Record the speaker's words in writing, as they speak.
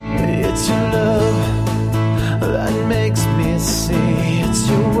It's your love that makes me see. It's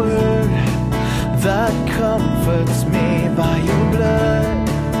your word that comforts me. By your blood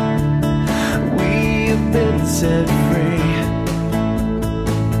we've been set free.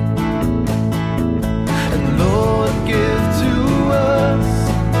 And Lord, give to us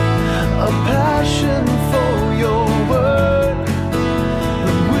a passion for your word,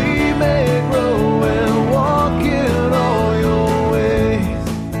 that we may grow and walk in all your ways.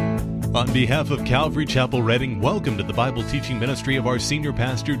 On behalf of Calvary Chapel Redding, welcome to the Bible teaching ministry of our senior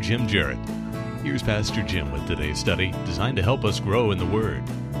pastor, Jim Jarrett. Here's Pastor Jim with today's study, designed to help us grow in the Word.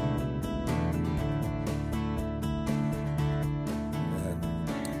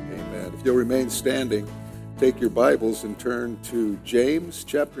 Amen. If you'll remain standing, take your Bibles and turn to James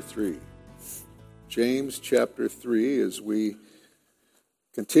chapter 3. James chapter 3, as we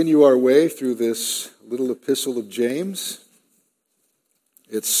continue our way through this little epistle of James.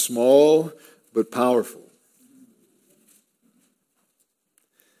 It's small but powerful.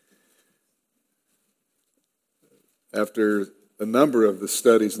 After a number of the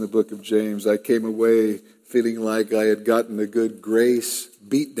studies in the book of James, I came away feeling like I had gotten a good grace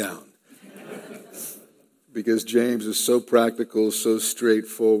beatdown. Because James is so practical, so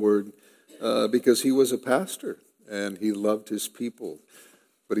straightforward, because he was a pastor and he loved his people.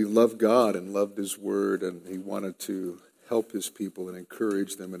 But he loved God and loved his word, and he wanted to help his people and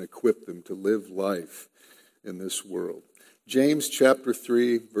encourage them and equip them to live life in this world. James chapter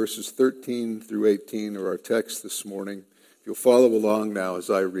 3, verses 13 through 18 are our text this morning. You'll follow along now as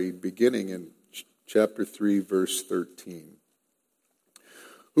I read, beginning in chapter 3, verse 13.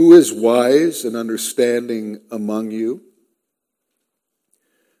 Who is wise and understanding among you?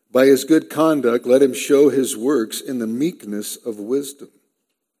 By his good conduct, let him show his works in the meekness of wisdom.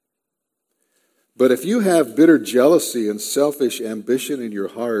 But if you have bitter jealousy and selfish ambition in your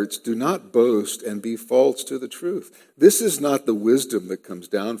hearts, do not boast and be false to the truth. This is not the wisdom that comes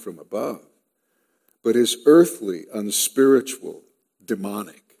down from above, but is earthly, unspiritual,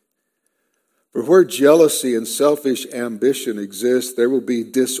 demonic. For where jealousy and selfish ambition exist, there will be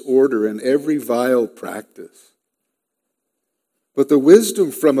disorder and every vile practice. But the wisdom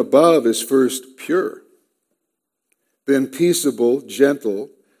from above is first pure, then peaceable,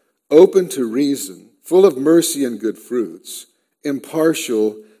 gentle, open to reason, full of mercy and good fruits,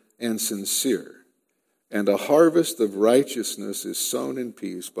 impartial and sincere. And a harvest of righteousness is sown in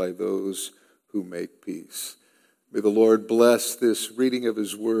peace by those who make peace. May the Lord bless this reading of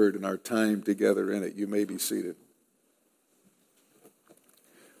his word and our time together in it. You may be seated.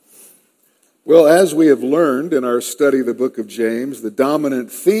 Well, as we have learned in our study of the book of James, the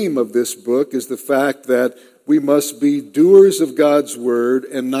dominant theme of this book is the fact that we must be doers of God's word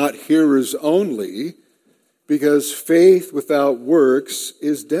and not hearers only, because faith without works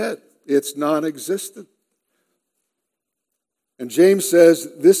is dead. It's non-existent. And James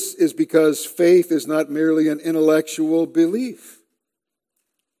says this is because faith is not merely an intellectual belief.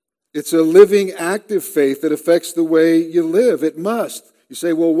 It's a living, active faith that affects the way you live. It must. You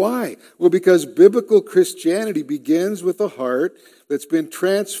say, well, why? Well, because biblical Christianity begins with a heart that's been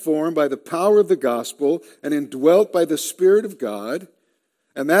transformed by the power of the gospel and indwelt by the Spirit of God.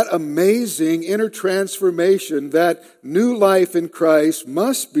 And that amazing inner transformation, that new life in Christ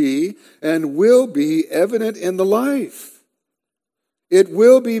must be and will be evident in the life. It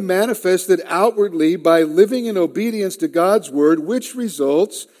will be manifested outwardly by living in obedience to God's word, which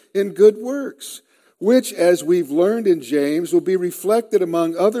results in good works, which, as we've learned in James, will be reflected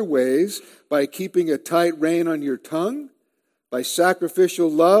among other ways by keeping a tight rein on your tongue, by sacrificial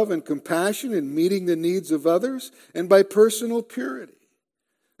love and compassion in meeting the needs of others, and by personal purity,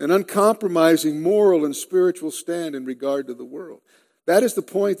 an uncompromising moral and spiritual stand in regard to the world. That is the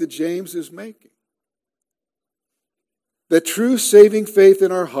point that James is making. That true saving faith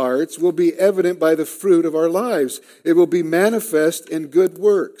in our hearts will be evident by the fruit of our lives. It will be manifest in good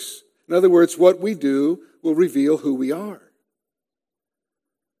works. In other words, what we do will reveal who we are.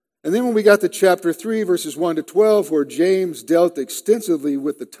 And then when we got to chapter 3, verses 1 to 12, where James dealt extensively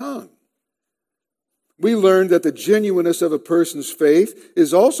with the tongue, we learned that the genuineness of a person's faith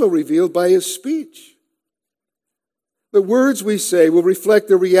is also revealed by his speech. The words we say will reflect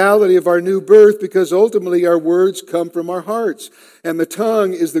the reality of our new birth, because ultimately our words come from our hearts. And the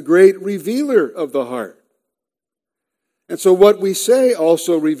tongue is the great revealer of the heart. And so what we say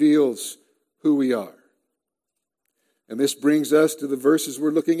also reveals who we are. And this brings us to the verses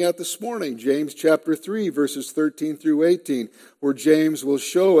we're looking at this morning, James chapter 3, verses 13 through 18, where James will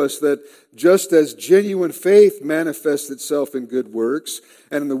show us that just as genuine faith manifests itself in good works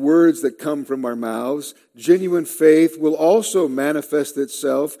and in the words that come from our mouths, genuine faith will also manifest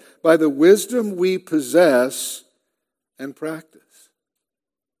itself by the wisdom we possess and practice.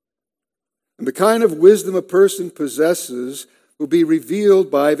 And the kind of wisdom a person possesses will be revealed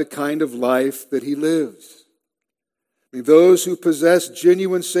by the kind of life that he lives. Those who possess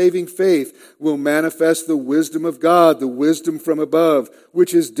genuine saving faith will manifest the wisdom of God, the wisdom from above,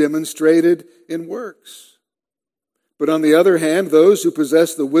 which is demonstrated in works. But on the other hand, those who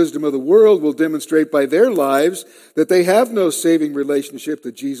possess the wisdom of the world will demonstrate by their lives that they have no saving relationship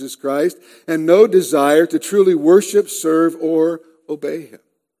to Jesus Christ and no desire to truly worship, serve, or obey Him.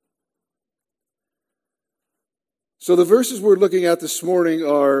 So the verses we're looking at this morning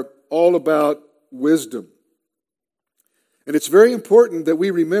are all about wisdom. And it's very important that we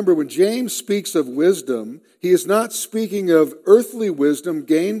remember when James speaks of wisdom, he is not speaking of earthly wisdom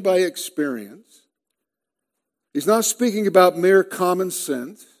gained by experience. He's not speaking about mere common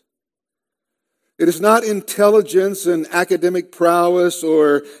sense. It is not intelligence and academic prowess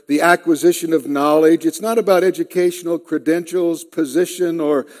or the acquisition of knowledge. It's not about educational credentials, position,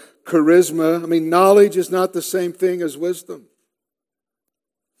 or charisma. Knowledge is not the same thing as wisdom.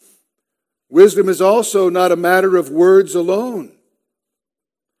 Wisdom is also not a matter of words alone.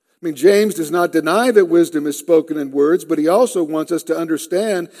 James does not deny that wisdom is spoken in words, but he also wants us to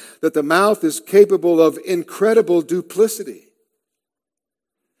understand that the mouth is capable of incredible duplicity.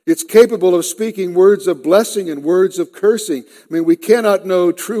 It's capable of speaking words of blessing and words of cursing. We cannot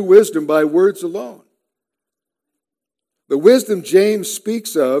know true wisdom by words alone. The wisdom James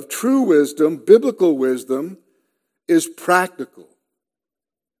speaks of, true wisdom, biblical wisdom, is practical.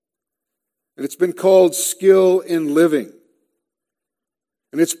 And it's been called skill in living.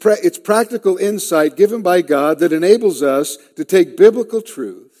 And it's practical insight given by God that enables us to take biblical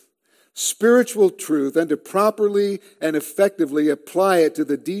truth, spiritual truth, and to properly and effectively apply it to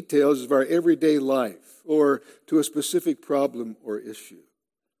the details of our everyday life or to a specific problem or issue.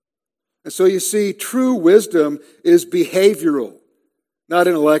 And so you see, true wisdom is behavioral, not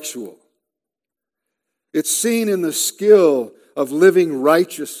intellectual. It's seen in the skill of living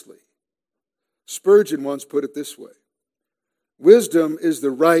righteously. Spurgeon once put it this way: wisdom is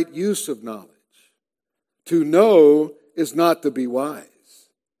the right use of knowledge. To know is not to be wise.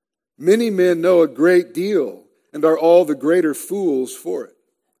 Many men know a great deal and are all the greater fools for it.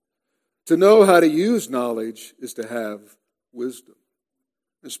 To know how to use knowledge is to have wisdom.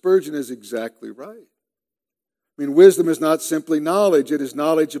 And Spurgeon is exactly right. Wisdom is not simply knowledge, it is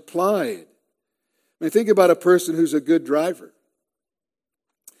knowledge applied. Think about a person who's a good driver.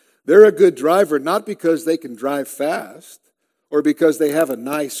 They're a good driver not because they can drive fast or because they have a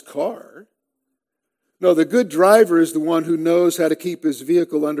nice car. No, the good driver is the one who knows how to keep his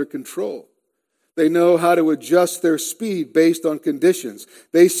vehicle under control. They know how to adjust their speed based on conditions.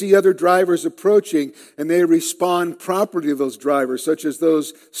 They see other drivers approaching and they respond properly to those drivers, such as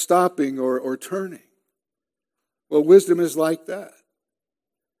those stopping or turning. Well, wisdom is like that.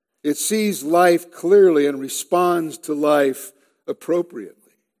 It sees life clearly and responds to life appropriately.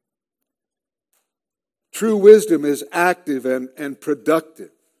 True wisdom is active and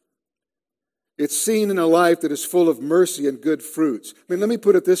productive. It's seen in a life that is full of mercy and good fruits. Let me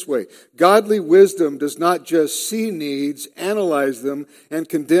put it this way. Godly wisdom does not just see needs, analyze them, and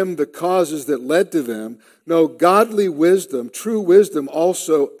condemn the causes that led to them. No, godly wisdom, true wisdom,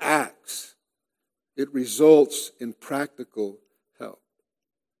 also acts. It results in practical help.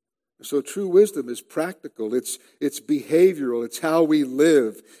 So true wisdom is practical. It's behavioral. It's how we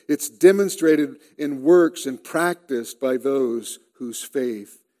live. It's demonstrated in works and practiced by those whose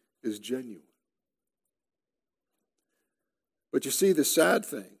faith is genuine. But you see, the sad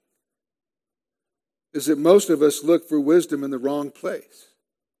thing is that most of us look for wisdom in the wrong place.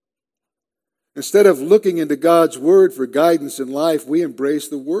 Instead of looking into God's Word for guidance in life, we embrace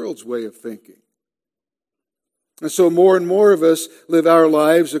the world's way of thinking. And so more and more of us live our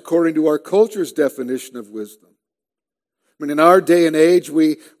lives according to our culture's definition of wisdom. In our day and age,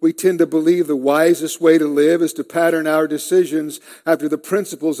 we tend to believe the wisest way to live is to pattern our decisions after the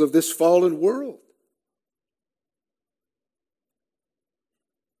principles of this fallen world.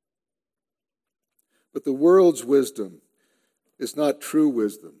 But the world's wisdom is not true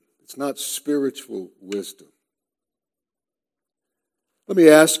wisdom. It's not spiritual wisdom. Let me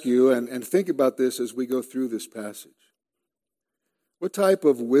ask you, and think about this as we go through this passage. What type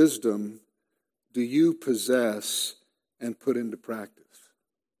of wisdom do you possess and put into practice?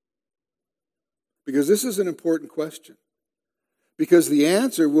 Because this is an important question. Because the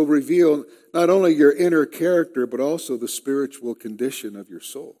answer will reveal not only your inner character, but also the spiritual condition of your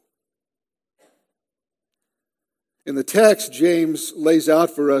soul. In the text, James lays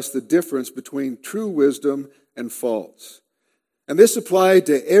out for us the difference between true wisdom and false. And this applied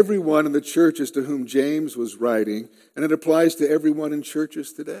to everyone in the churches to whom James was writing, and it applies to everyone in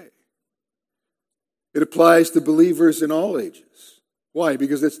churches today. It applies to believers in all ages. Why?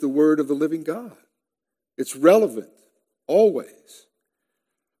 Because it's the word of the living God. It's relevant, always.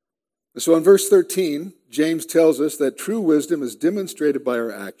 And so in verse 13, James tells us that true wisdom is demonstrated by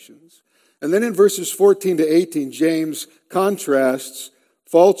our actions. And then in verses 14 to 18, James contrasts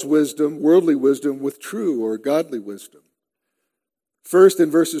false wisdom, worldly wisdom, with true or godly wisdom. First, in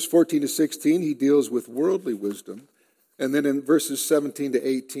verses 14 to 16, he deals with worldly wisdom. And then in verses 17 to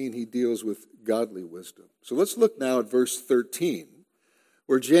 18, he deals with godly wisdom. So let's look now at verse 13,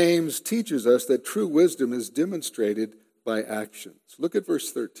 where James teaches us that true wisdom is demonstrated by actions. Look at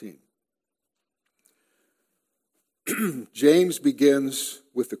verse 13. James begins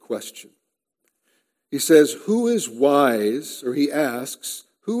with a question. He says, who is wise, or he asks,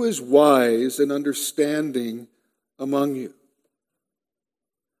 who is wise and understanding among you?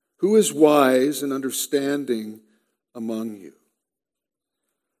 Who is wise and understanding among you?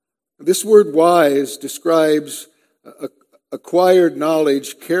 This word wise describes acquired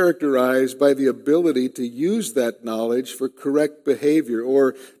knowledge characterized by the ability to use that knowledge for correct behavior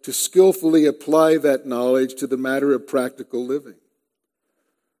or to skillfully apply that knowledge to the matter of practical living.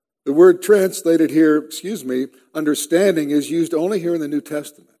 The word translated here, understanding, is used only here in the New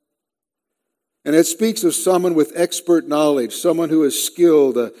Testament. And it speaks of someone with expert knowledge, someone who is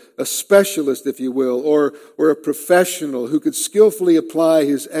skilled, a specialist, if you will, or a professional who could skillfully apply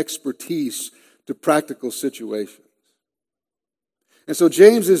his expertise to practical situations. And so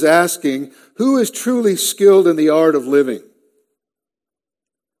James is asking, who is truly skilled in the art of living?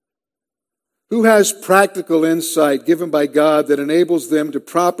 Who has practical insight given by God that enables them to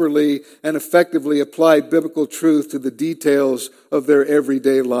properly and effectively apply biblical truth to the details of their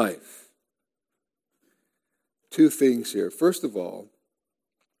everyday life? Two things here. First of all,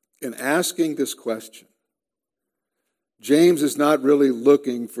 in asking this question, James is not really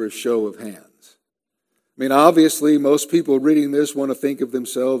looking for a show of hands. I mean, obviously, most people reading this want to think of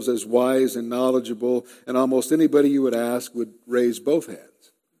themselves as wise and knowledgeable, and almost anybody you would ask would raise both hands.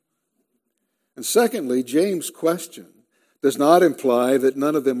 And secondly, James' question does not imply that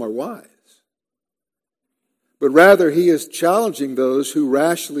none of them are wise, but rather he is challenging those who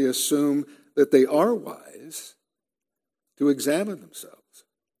rashly assume that they are wise to examine themselves.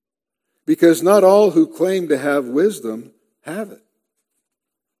 Because not all who claim to have wisdom have it.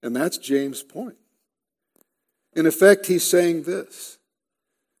 And that's James' point. In effect, he's saying this: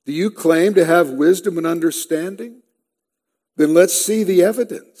 do you claim to have wisdom and understanding? Then let's see the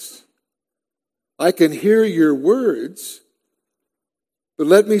evidence. I can hear your words, but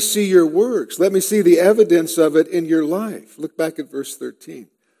let me see your works. Let me see the evidence of it in your life. Look back at verse 13.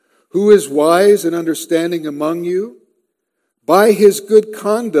 Who is wise and understanding among you? By his good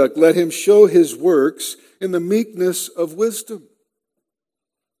conduct, let him show his works in the meekness of wisdom.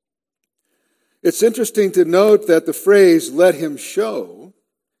 It's interesting to note that the phrase, let him show,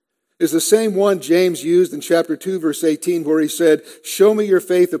 is the same one James used in chapter 2, verse 18, where he said, show me your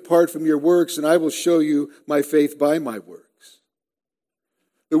faith apart from your works, and I will show you my faith by my works.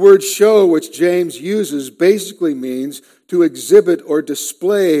 The word show, which James uses, basically means to exhibit or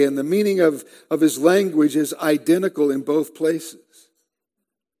display, and the meaning of his language is identical in both places.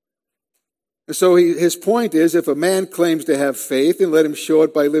 And so his point is, if a man claims to have faith, then let him show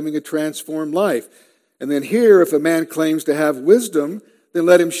it by living a transformed life. And then here, if a man claims to have wisdom, then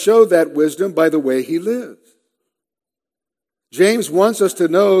let him show that wisdom by the way he lives. James wants us to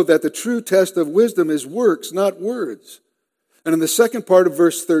know that the true test of wisdom is works, not words. And in the second part of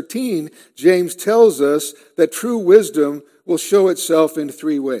verse 13, James tells us that true wisdom will show itself in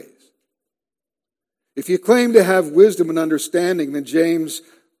three ways. If you claim to have wisdom and understanding, then James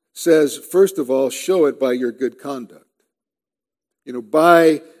says, first of all, show it by your good conduct.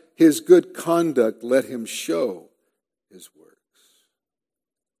 By his good conduct, let him show his works.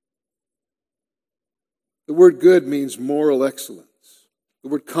 The word good means moral excellence. The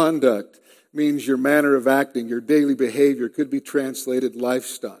word conduct means your manner of acting, your daily behavior. Could be translated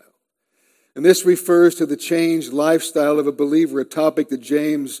lifestyle. And this refers to the changed lifestyle of a believer, a topic that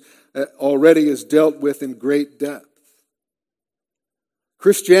James already has dealt with in great depth.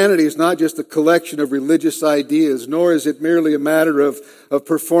 Christianity is not just a collection of religious ideas, nor is it merely a matter of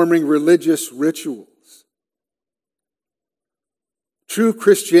performing religious rituals. True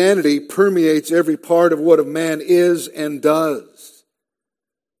Christianity permeates every part of what a man is and does.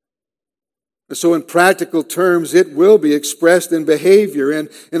 So in practical terms, it will be expressed in behavior and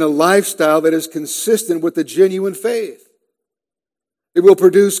in a lifestyle that is consistent with the genuine faith. It will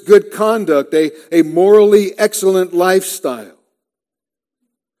produce good conduct, a morally excellent lifestyle.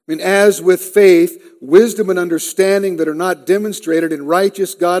 I mean, as with faith, wisdom and understanding that are not demonstrated in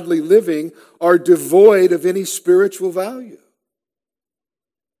righteous, godly living are devoid of any spiritual value.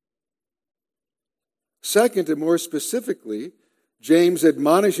 Second, and more specifically, James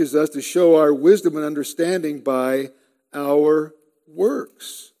admonishes us to show our wisdom and understanding by our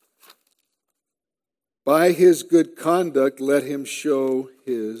works. By his good conduct, let him show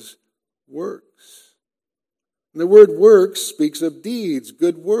his works. And the word works speaks of deeds,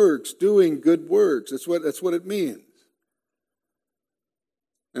 good works, doing good works. That's what it means.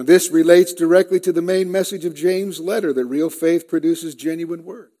 And this relates directly to the main message of James' letter, that real faith produces genuine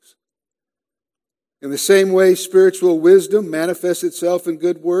works. In the same way spiritual wisdom manifests itself in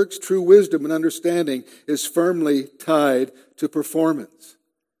good works, true wisdom and understanding is firmly tied to performance.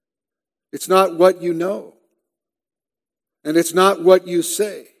 It's not what you know, and it's not what you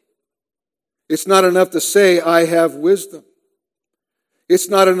say. It's not enough to say, I have wisdom. It's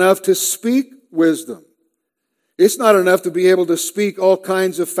not enough to speak wisdom. It's not enough to be able to speak all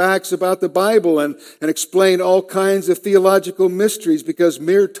kinds of facts about the Bible and explain all kinds of theological mysteries, because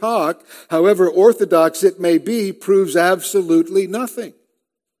mere talk, however orthodox it may be, proves absolutely nothing.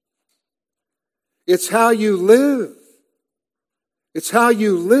 It's how you live. It's how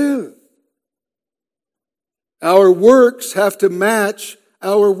you live. Our works have to match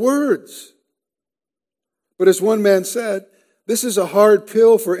our words. But as one man said, this is a hard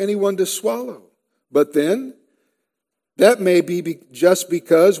pill for anyone to swallow. But then, that may be just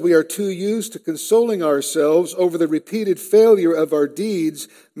because we are too used to consoling ourselves over the repeated failure of our deeds,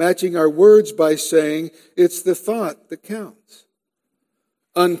 matching our words by saying, it's the thought that counts.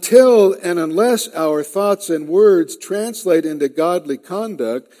 Until and unless our thoughts and words translate into godly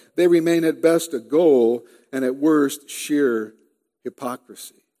conduct, they remain at best a goal and at worst sheer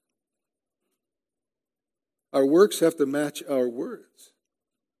hypocrisy. Our works have to match our words.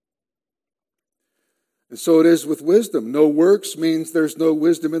 And so it is with wisdom. No works means there's no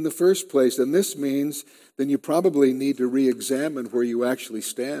wisdom in the first place. And this means then you probably need to re-examine where you actually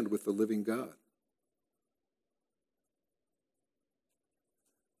stand with the living God.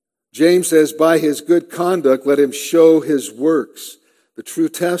 James says, by his good conduct, let him show his works. The true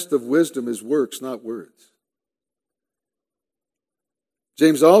test of wisdom is works, not words.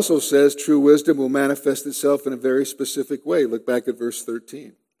 James also says true wisdom will manifest itself in a very specific way. Look back at verse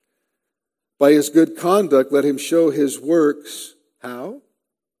 13. By his good conduct, let him show his works. How?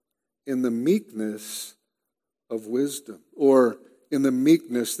 In the meekness of wisdom, or in the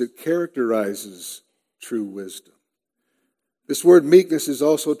meekness that characterizes true wisdom. This word meekness is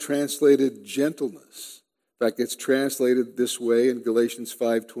also translated gentleness. In fact, it's translated this way in Galatians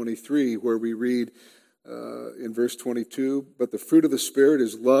 5:23, where we read in verse 22, but the fruit of the Spirit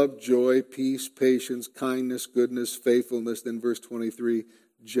is love, joy, peace, patience, kindness, goodness, faithfulness. Then verse 23,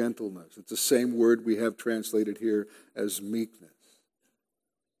 gentleness. It's the same word we have translated here as meekness.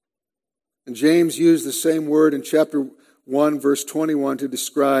 And James used the same word in chapter 1, verse 21 to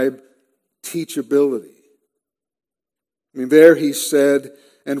describe teachability. I mean, there he said,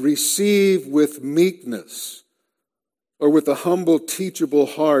 and receive with meekness, or with a humble, teachable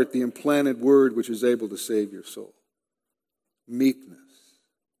heart, the implanted word which is able to save your soul. Meekness.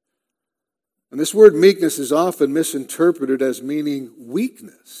 And this word meekness is often misinterpreted as meaning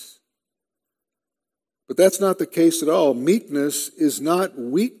weakness. But that's not the case at all. Meekness is not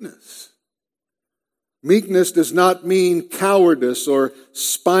weakness. Meekness does not mean cowardice or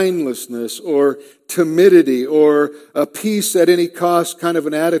spinelessness or timidity or a peace at any cost kind of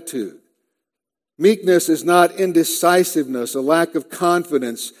an attitude. Meekness is not indecisiveness, a lack of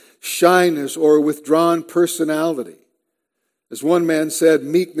confidence, shyness, or withdrawn personality. As one man said,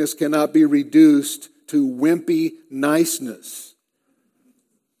 meekness cannot be reduced to wimpy niceness.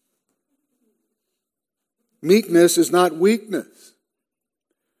 Meekness is not weakness.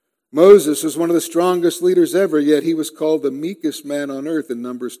 Moses was one of the strongest leaders ever, yet he was called the meekest man on earth in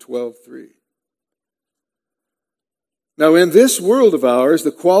Numbers 12:3. Now, in this world of ours,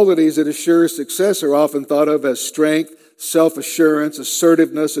 the qualities that assure success are often thought of as strength, self-assurance,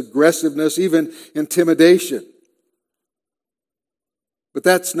 assertiveness, aggressiveness, even intimidation. But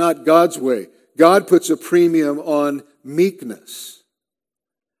that's not God's way. God puts a premium on meekness.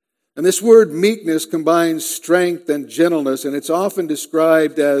 And this word meekness combines strength and gentleness, and it's often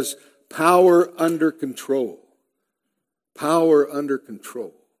described as power under control. Power under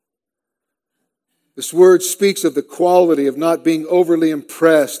control. This word speaks of the quality of not being overly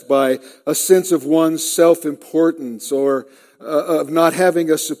impressed by a sense of one's self-importance or of not having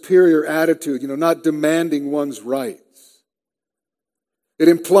a superior attitude, not demanding one's rights. It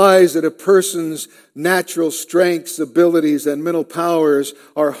implies that a person's natural strengths, abilities, and mental powers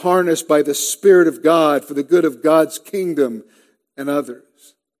are harnessed by the Spirit of God for the good of God's kingdom and others.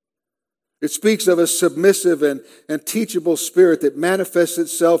 It speaks of a submissive and teachable spirit that manifests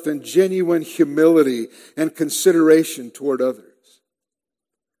itself in genuine humility and consideration toward others.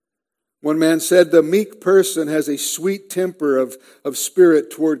 One man said, the meek person has a sweet temper of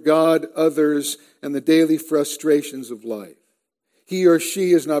spirit toward God, others, and the daily frustrations of life. He or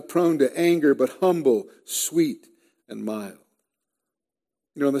she is not prone to anger, but humble, sweet, and mild.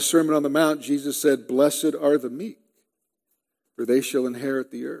 In the Sermon on the Mount, Jesus said, blessed are the meek, for they shall inherit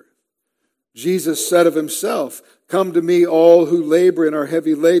the earth. Jesus said of himself, come to me all who labor and are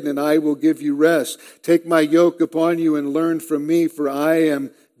heavy laden, and I will give you rest. Take my yoke upon you and learn from me, for I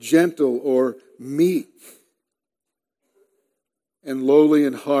am gentle or meek and lowly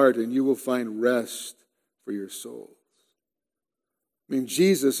in heart, and you will find rest for your souls.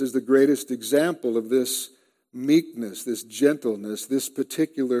 Jesus is the greatest example of this meekness, this gentleness, this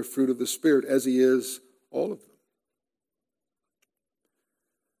particular fruit of the Spirit, as he is all of them.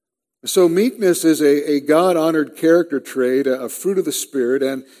 So meekness is a God-honored character trait, a fruit of the Spirit,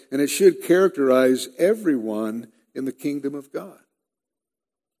 and it should characterize everyone in the kingdom of God.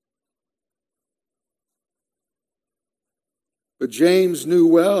 But James knew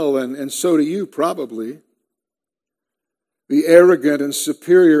well, and so do you probably, the arrogant and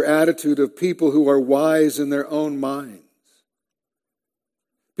superior attitude of people who are wise in their own minds.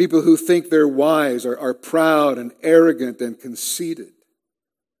 People who think they're wise are proud and arrogant and conceited,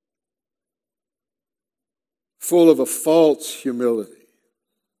 full of a false humility.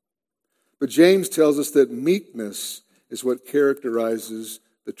 But James tells us that meekness is what characterizes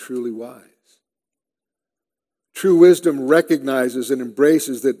the truly wise. True wisdom recognizes and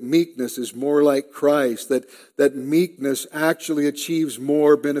embraces that meekness is more like Christ, that meekness actually achieves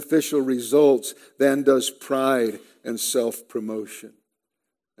more beneficial results than does pride and self-promotion.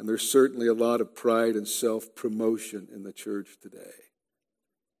 And there's certainly a lot of pride and self-promotion in the church today.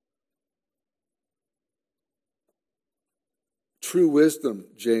 True wisdom,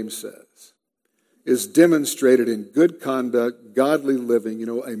 James says, is demonstrated in good conduct, godly living,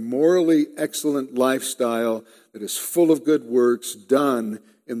 a morally excellent lifestyle that is full of good works done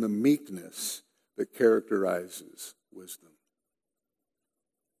in the meekness that characterizes wisdom.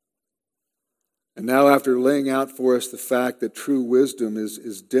 And now, after laying out for us the fact that true wisdom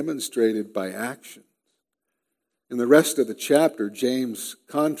is demonstrated by action, in the rest of the chapter, James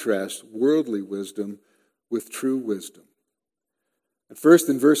contrasts worldly wisdom with true wisdom. And first,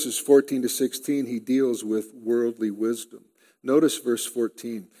 in verses 14 to 16, he deals with worldly wisdom. Notice verse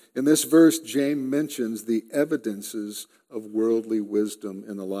 14. In this verse, James mentions the evidences of worldly wisdom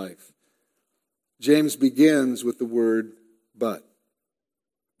in the life. James begins with the word but.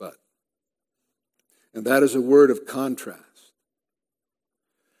 And that is a word of contrast.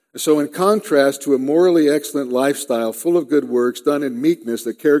 So in contrast to a morally excellent lifestyle full of good works done in meekness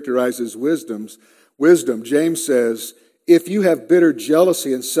that characterizes wisdom, James says, if you have bitter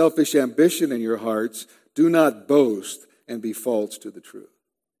jealousy and selfish ambition in your hearts, do not boast and be false to the truth.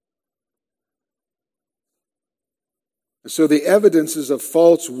 So the evidences of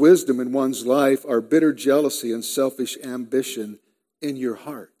false wisdom in one's life are bitter jealousy and selfish ambition in your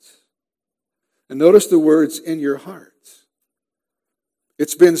hearts. And notice the words, in your hearts.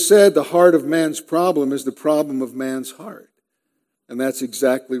 It's been said the heart of man's problem is the problem of man's heart. And that's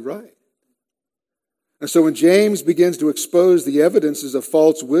exactly right. And so when James begins to expose the evidences of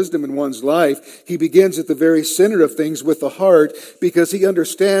false wisdom in one's life, he begins at the very center of things with the heart, because he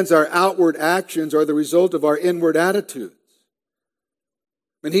understands our outward actions are the result of our inward attitudes.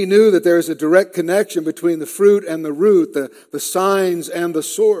 And he knew that there is a direct connection between the fruit and the root, the signs and the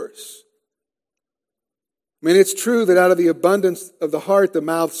source. It's true that out of the abundance of the heart the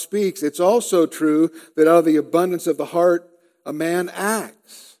mouth speaks. It's also true that out of the abundance of the heart a man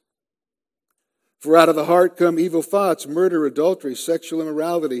acts. For out of the heart come evil thoughts, murder, adultery, sexual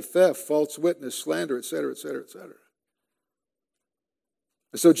immorality, theft, false witness, slander, etc., etc., etc.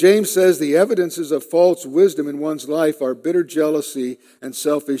 So James says the evidences of false wisdom in one's life are bitter jealousy and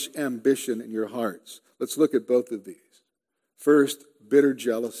selfish ambition in your hearts. Let's look at both of these. First, bitter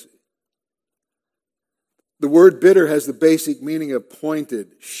jealousy. The word bitter has the basic meaning of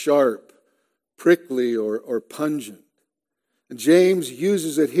pointed, sharp, prickly, or pungent. And James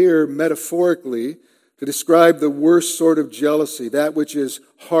uses it here metaphorically to describe the worst sort of jealousy, that which is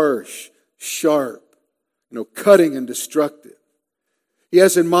harsh, sharp, cutting and destructive. He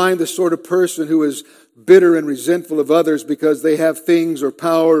has in mind the sort of person who is bitter and resentful of others because they have things or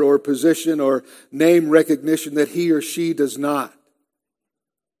power or position or name recognition that he or she does not.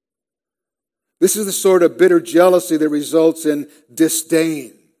 This is the sort of bitter jealousy that results in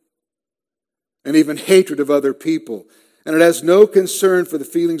disdain and even hatred of other people. And it has no concern for the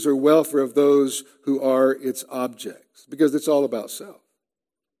feelings or welfare of those who are its objects, because it's all about self.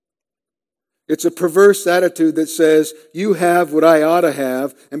 It's a perverse attitude that says, you have what I ought to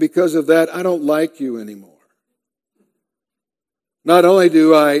have, and because of that, I don't like you anymore. Not only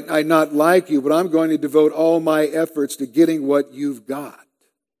do I not like you, but I'm going to devote all my efforts to getting what you've got.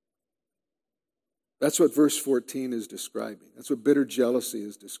 That's what verse 14 is describing. That's what bitter jealousy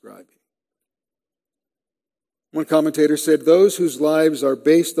is describing. One commentator said, those whose lives are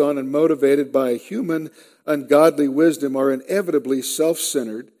based on and motivated by human, ungodly wisdom are inevitably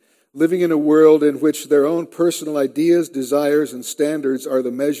self-centered, living in a world in which their own personal ideas, desires, and standards are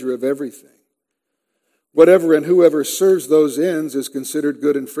the measure of everything. Whatever and whoever serves those ends is considered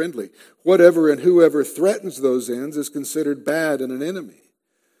good and friendly. Whatever and whoever threatens those ends is considered bad and an enemy.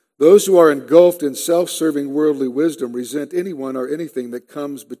 Those who are engulfed in self-serving worldly wisdom resent anyone or anything that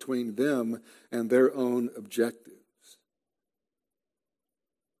comes between them and their own objectives.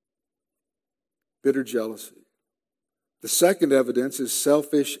 Bitter jealousy. The second evidence is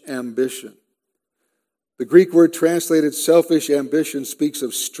selfish ambition. The Greek word translated selfish ambition speaks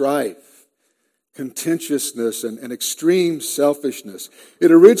of strife, contentiousness, and extreme selfishness.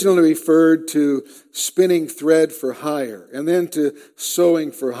 It originally referred to spinning thread for hire, and then to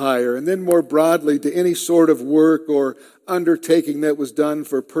sewing for hire, and then more broadly to any sort of work or undertaking that was done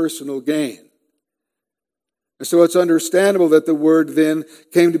for personal gain. And so it's understandable that the word then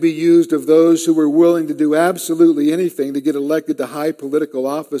came to be used of those who were willing to do absolutely anything to get elected to high political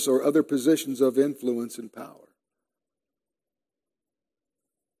office or other positions of influence and power.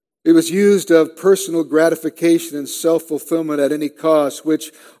 It was used of personal gratification and self-fulfillment at any cost,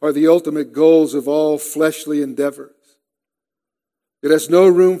 which are the ultimate goals of all fleshly endeavors. It has no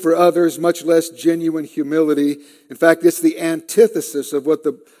room for others, much less genuine humility. In fact, it's the antithesis of what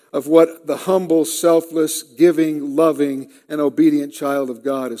the humble, selfless, giving, loving, and obedient child of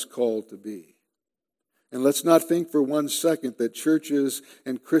God is called to be. And let's not think for 1 second that churches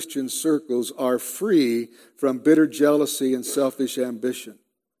and Christian circles are free from bitter jealousy and selfish ambition.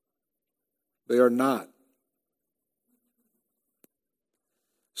 They are not.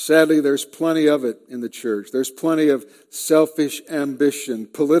 Sadly, there's plenty of it in the church. There's plenty of selfish ambition,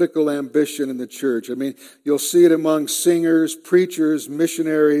 political ambition in the church. I mean, you'll see it among singers, preachers,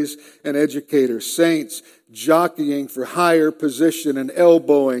 missionaries, and educators. Saints jockeying for higher position and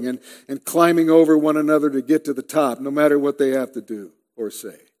elbowing and climbing over one another to get to the top, no matter what they have to do or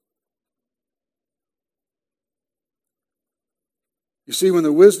say. You see, when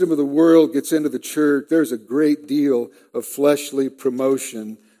the wisdom of the world gets into the church, there's a great deal of fleshly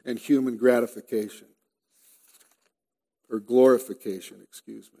promotion and human gratification. Or glorification,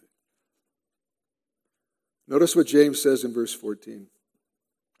 excuse me. Notice what James says in verse 14.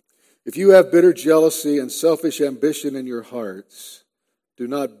 If you have bitter jealousy and selfish ambition in your hearts, do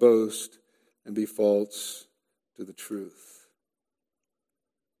not boast and be false to the truth.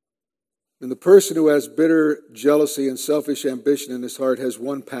 And the person who has bitter jealousy and selfish ambition in his heart has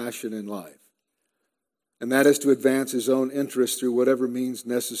one passion in life. And that is to advance his own interests through whatever means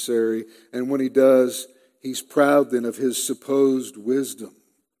necessary. And when he does, he's proud then of his supposed wisdom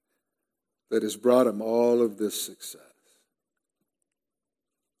that has brought him all of this success.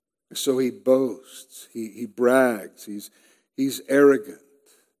 And so he boasts, he brags, he's arrogant.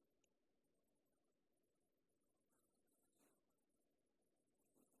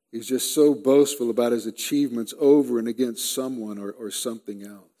 He's just so boastful about his achievements over and against someone or something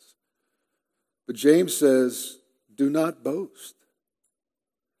else. But James says, do not boast.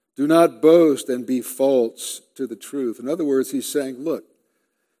 Do not boast and be false to the truth. In other words, he's saying, look,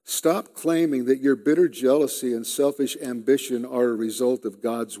 stop claiming that your bitter jealousy and selfish ambition are a result of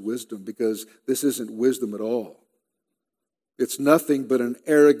God's wisdom, because this isn't wisdom at all. It's nothing but an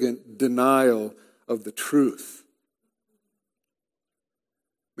arrogant denial of the truth.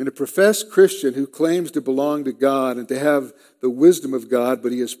 I mean, a professed Christian who claims to belong to God and to have the wisdom of God,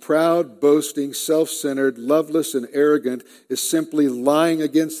 but he is proud, boasting, self-centered, loveless, and arrogant, is simply lying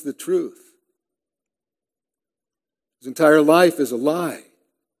against the truth. His entire life is a lie.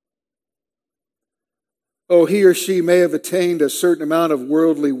 Oh, he or she may have attained a certain amount of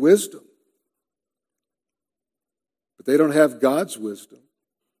worldly wisdom, but they don't have God's wisdom,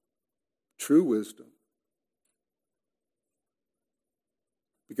 true wisdom.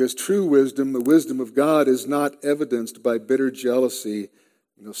 Because true wisdom, the wisdom of God, is not evidenced by bitter jealousy,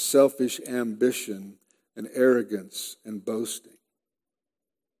 selfish ambition, and arrogance and boasting.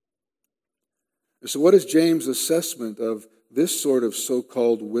 So what is James' assessment of this sort of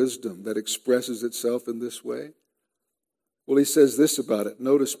so-called wisdom that expresses itself in this way? Well, he says this about it.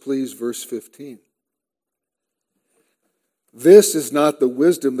 Notice, please, verse 15. This is not the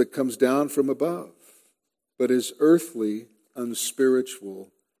wisdom that comes down from above, but is earthly, unspiritual,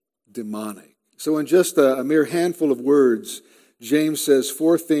 demonic. So in just a mere handful of words, James says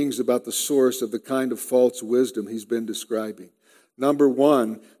 4 things about the source of the kind of false wisdom he's been describing. Number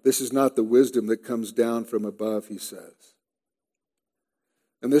 1, this is not the wisdom that comes down from above, he says.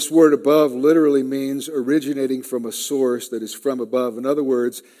 And this word above literally means originating from a source that is from above. In other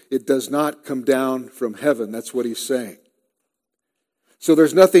words, it does not come down from heaven. That's what he's saying. So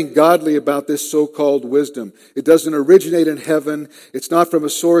there's nothing godly about this so-called wisdom. It doesn't originate in heaven. It's not from a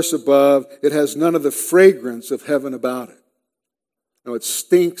source above. It has none of the fragrance of heaven about it. No, it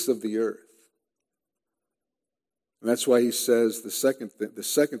stinks of the earth. And that's why he says the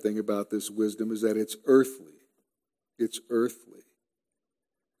second thing about this wisdom is that it's earthly. It's earthly.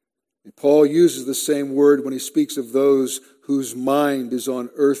 And Paul uses the same word when he speaks of those whose mind is on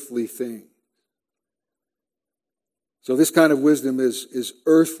earthly things. So this kind of wisdom is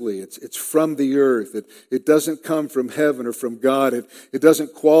earthly. It's from the earth. It doesn't come from heaven or from God. It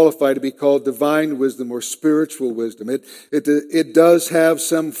doesn't qualify to be called divine wisdom or spiritual wisdom. It does have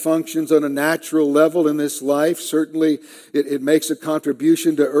some functions on a natural level in this life. Certainly it makes a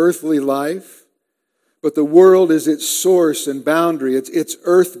contribution to earthly life. But the world is its source and boundary. It's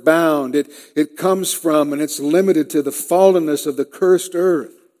earthbound. It comes from and it's limited to the fallenness of the cursed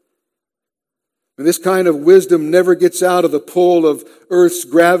earth. And this kind of wisdom never gets out of the pull of earth's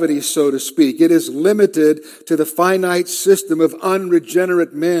gravity, so to speak. It is limited to the finite system of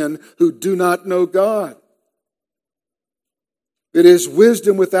unregenerate men who do not know God. It is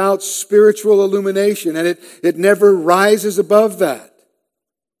wisdom without spiritual illumination, and it never rises above that.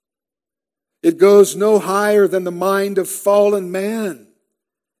 It goes no higher than the mind of fallen man.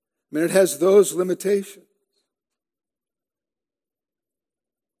 I mean, it has those limitations.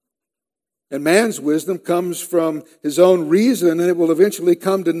 And man's wisdom comes from his own reason, and it will eventually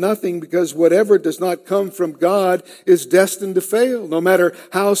come to nothing because whatever does not come from God is destined to fail, no matter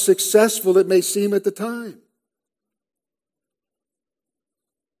how successful it may seem at the time.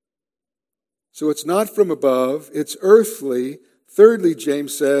 So it's not from above, it's earthly. Thirdly,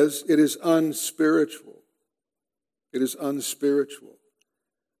 James says, it is unspiritual. It is unspiritual.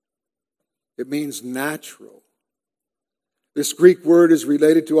 It means natural. This Greek word is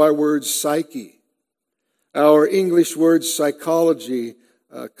related to our word psyche. Our English word psychology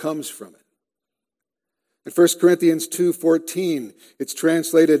comes from it. In 1 Corinthians 2:14, it's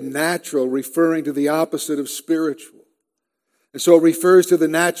translated natural, referring to the opposite of spiritual. And so it refers to the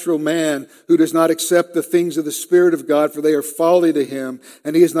natural man who does not accept the things of the Spirit of God, for they are folly to him,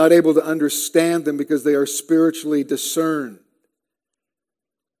 and he is not able to understand them because they are spiritually discerned.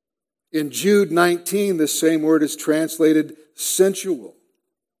 In Jude 19, this same word is translated sensual.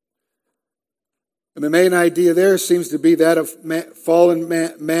 And the main idea there seems to be that of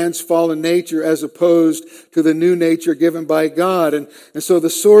man's fallen nature as opposed to the new nature given by God. And so the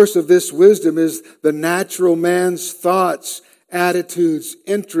source of this wisdom is the natural man's thoughts, attitudes,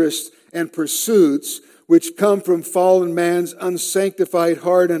 interests, and pursuits, which come from fallen man's unsanctified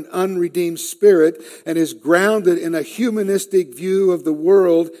heart and unredeemed spirit, and is grounded in a humanistic view of the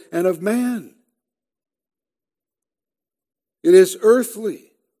world and of man. It is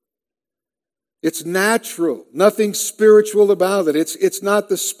earthly. It's natural. Nothing spiritual about it. It's not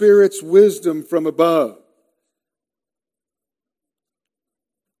the Spirit's wisdom from above.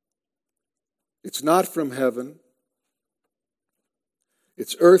 It's not from heaven.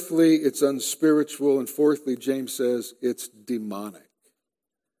 It's earthly, it's unspiritual, and fourthly, James says, it's demonic.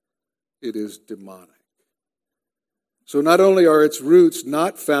 It is demonic. So not only are its roots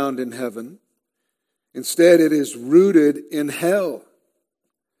not found in heaven, instead it is rooted in hell.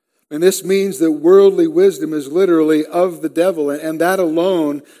 And this means that worldly wisdom is literally of the devil, and that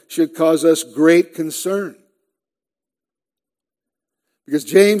alone should cause us great concern. Because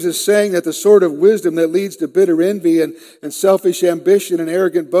James is saying that the sort of wisdom that leads to bitter envy and selfish ambition and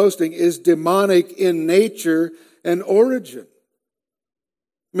arrogant boasting is demonic in nature and origin.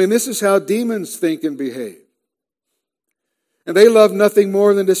 I mean, this is how demons think and behave. And they love nothing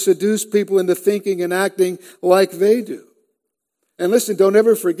more than to seduce people into thinking and acting like they do. And listen, don't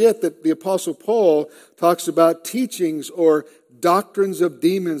ever forget that the Apostle Paul talks about teachings or doctrines of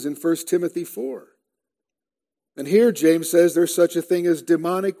demons in 1 Timothy 4. And here James says there's such a thing as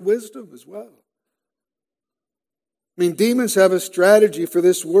demonic wisdom as well. I mean, demons have a strategy for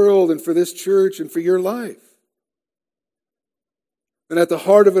this world and for this church and for your life. And at the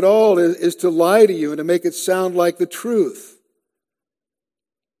heart of it all is to lie to you and to make it sound like the truth.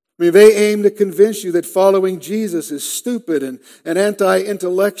 I mean, they aim to convince you that following Jesus is stupid and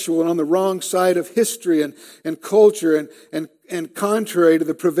anti-intellectual and on the wrong side of history and culture and contrary to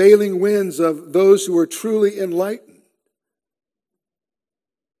the prevailing winds of those who are truly enlightened.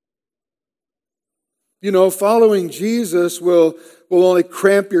 You know, following Jesus will only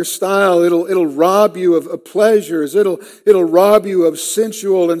cramp your style. It'll rob you of pleasures. It'll rob you of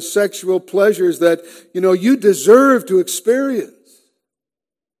sensual and sexual pleasures that, you deserve to experience.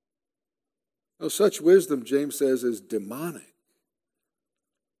 No, such wisdom, James says, is demonic.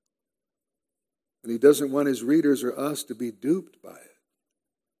 And he doesn't want his readers or us to be duped by it.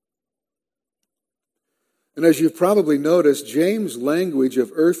 And as you've probably noticed, James' language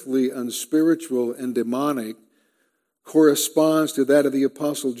of earthly, unspiritual, and demonic corresponds to that of the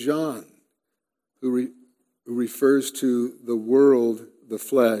Apostle John, who refers to the world, the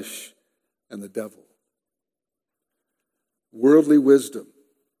flesh, and the devil. Worldly wisdom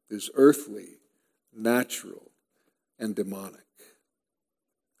is earthly, natural, and demonic.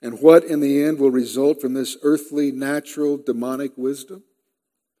 And what in the end will result from this earthly, natural, demonic wisdom?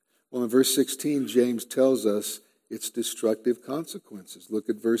 Well, in verse 16, James tells us its destructive consequences. Look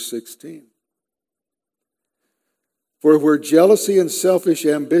at verse 16. For where jealousy and selfish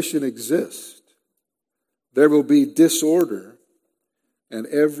ambition exist, there will be disorder and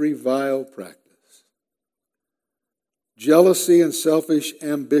every vile practice. Jealousy and selfish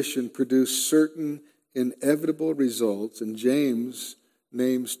ambition produce certain inevitable results, and James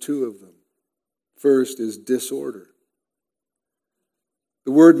names two of them. First is disorder.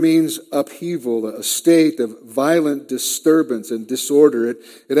 The word means upheaval, a state of violent disturbance and disorder.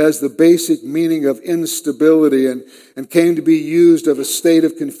 It has the basic meaning of instability and came to be used of a state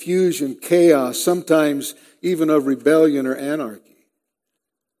of confusion, chaos, sometimes even of rebellion or anarchy.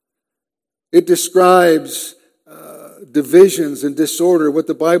 It describes divisions and disorder, what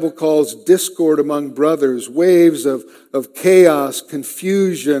the Bible calls discord among brothers, waves of chaos,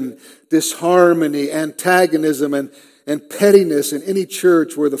 confusion, disharmony, antagonism, and pettiness in any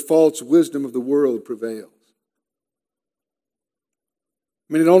church where the false wisdom of the world prevails.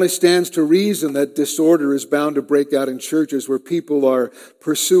 I mean, it only stands to reason that disorder is bound to break out in churches where people are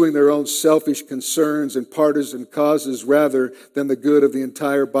pursuing their own selfish concerns and partisan causes rather than the good of the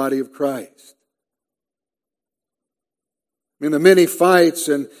entire body of Christ. I mean, the many fights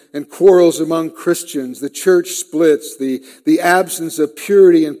and quarrels among Christians, the church splits, the absence of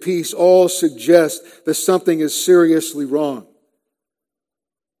purity and peace all suggest that something is seriously wrong.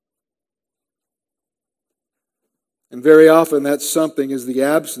 And very often that something is the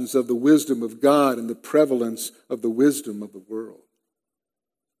absence of the wisdom of God and the prevalence of the wisdom of the world.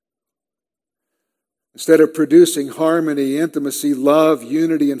 Instead of producing harmony, intimacy, love,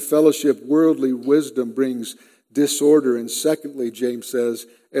 unity, and fellowship, worldly wisdom brings disorder. And secondly, James says,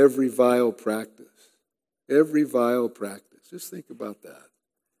 every vile practice. Every vile practice. Just think about that.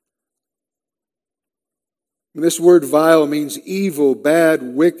 And this word vile means evil, bad,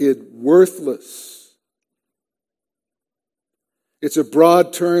 wicked, worthless. It's a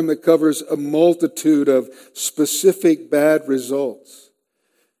broad term that covers a multitude of specific bad results.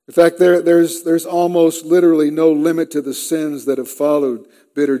 In fact, there's almost literally no limit to the sins that have followed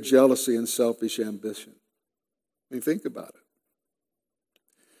bitter jealousy and selfish ambition. I mean, think about it.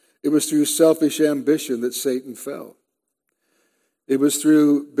 It was through selfish ambition that Satan fell. It was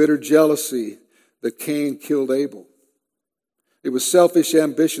through bitter jealousy that Cain killed Abel. It was selfish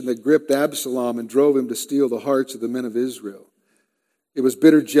ambition that gripped Absalom and drove him to steal the hearts of the men of Israel. It was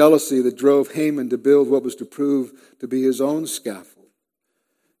bitter jealousy that drove Haman to build what was to prove to be his own scaffold.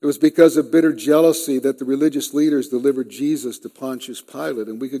 It was because of bitter jealousy that the religious leaders delivered Jesus to Pontius Pilate,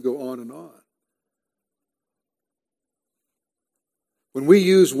 and we could go on and on. When we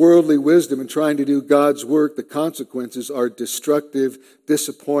use worldly wisdom in trying to do God's work, the consequences are destructive,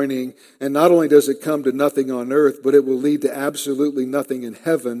 disappointing, and not only does it come to nothing on earth, but it will lead to absolutely nothing in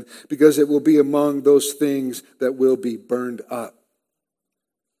heaven, because it will be among those things that will be burned up.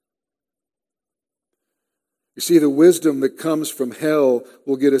 You see, the wisdom that comes from hell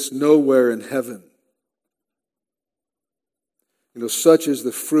will get us nowhere in heaven. Such is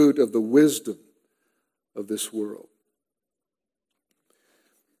the fruit of the wisdom of this world.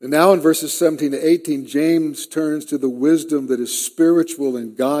 And now in verses 17 to 18, James turns to the wisdom that is spiritual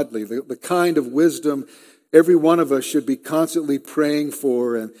and godly, the kind of wisdom every one of us should be constantly praying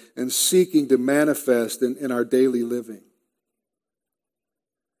for and seeking to manifest in our daily living.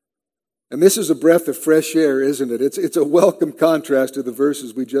 And this is a breath of fresh air, isn't it? It's a welcome contrast to the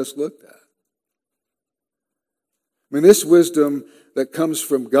verses we just looked at. I mean, this wisdom that comes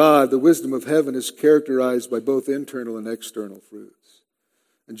from God, the wisdom of heaven, is characterized by both internal and external fruits.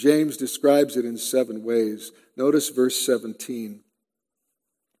 And James describes it in 7 ways. Notice verse 17.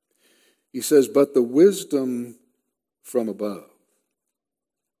 He says, but the wisdom from above.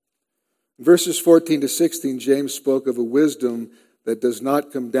 In verses 14 to 16, James spoke of a wisdom that does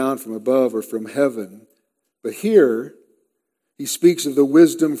not come down from above or from heaven. But here, he speaks of the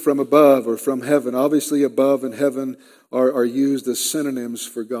wisdom from above or from heaven. Obviously, above and heaven are used as synonyms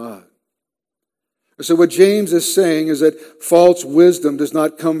for God. So what James is saying is that false wisdom does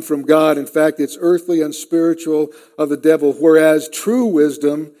not come from God. In fact, it's earthly and spiritual of the devil, whereas true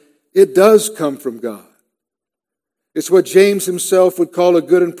wisdom, it does come from God. It's what James himself would call a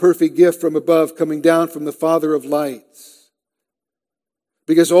good and perfect gift from above, coming down from the Father of lights.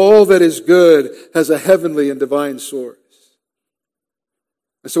 Because all that is good has a heavenly and divine source.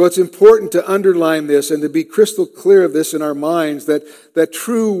 And so it's important to underline this and to be crystal clear of this in our minds, that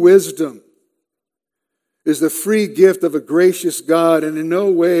true wisdom is the free gift of a gracious God and in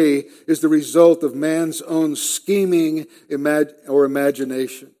no way is the result of man's own scheming or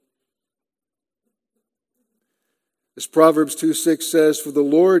imagination. As Proverbs 2:6 says, for the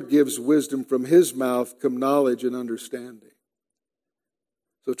Lord gives wisdom, from his mouth come knowledge and understanding.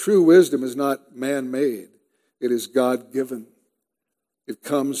 So true wisdom is not man-made. It is God-given. It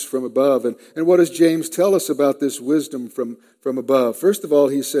comes from above. And what does James tell us about this wisdom from above? First of all,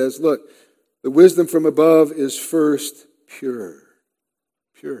 he says, look, the wisdom from above is first pure.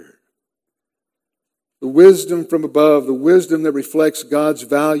 Pure. The wisdom from above, the wisdom that reflects God's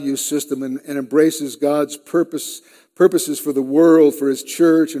value system and embraces God's purposes for the world, for his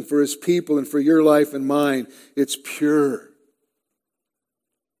church, and for his people, and for your life and mine, it's pure.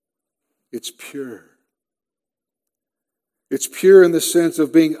 It's pure. It's pure in the sense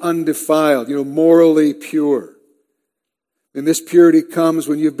of being undefiled, morally pure. And this purity comes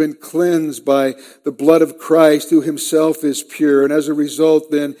when you've been cleansed by the blood of Christ, who himself is pure. And as a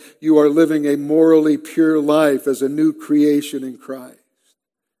result, then, you are living a morally pure life as a new creation in Christ.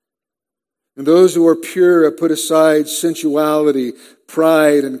 And those who are pure have put aside sensuality,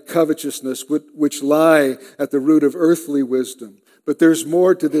 pride, and covetousness, which lie at the root of earthly wisdom. But there's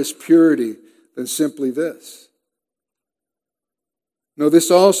more to this purity than simply this. No, this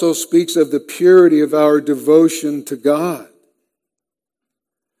also speaks of the purity of our devotion to God.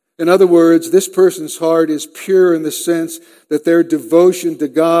 In other words, this person's heart is pure in the sense that their devotion to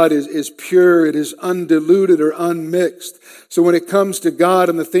God is pure, it is undiluted or unmixed. So when it comes to God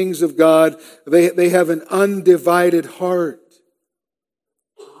and the things of God, they have an undivided heart.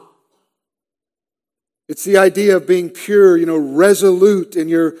 It's the idea of being pure, resolute in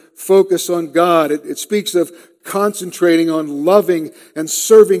your focus on God. It speaks of concentrating on loving and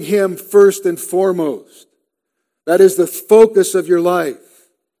serving him first and foremost. That is the focus of your life.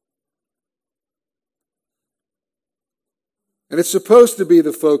 And it's supposed to be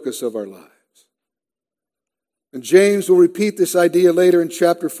the focus of our lives. And James will repeat this idea later in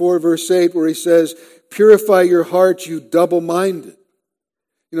chapter 4, verse 8, where he says, purify your hearts, you double-minded.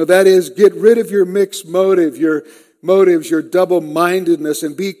 That is, get rid of your mixed motives, your double-mindedness,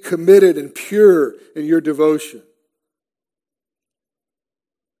 and be committed and pure in your devotion.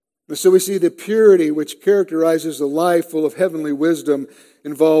 And so we see the purity which characterizes a life full of heavenly wisdom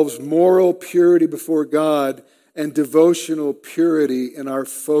involves moral purity before God and devotional purity in our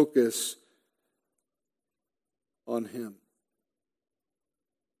focus on him.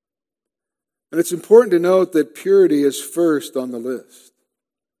 And it's important to note that purity is first on the list.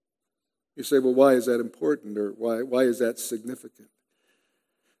 You say, well, why is that important, or why is that significant?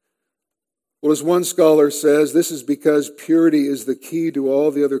 Well, as one scholar says, this is because purity is the key to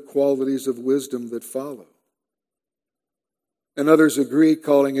all the other qualities of wisdom that follow. And others agree,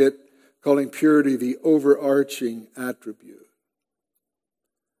 calling purity the overarching attribute.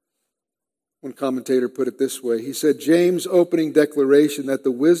 One commentator put it this way. He said, James' opening declaration that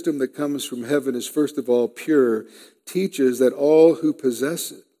the wisdom that comes from heaven is first of all pure teaches that all who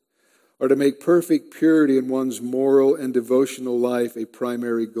possess it are to make perfect purity in one's moral and devotional life a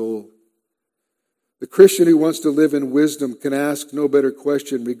primary goal. The Christian who wants to live in wisdom can ask no better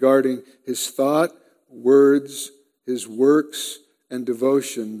question regarding his thought, words, his works, and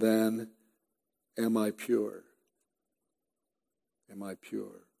devotion than, am I pure? Am I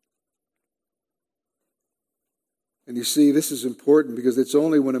pure? And you see, this is important because it's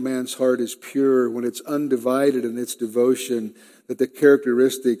only when a man's heart is pure, when it's undivided in its devotion, that the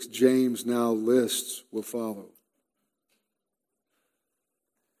characteristics James now lists will follow.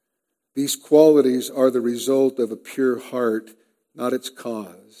 These qualities are the result of a pure heart, not its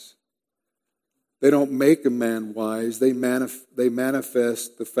cause. They don't make a man wise. They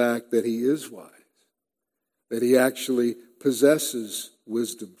manifest the fact that he is wise, that he actually possesses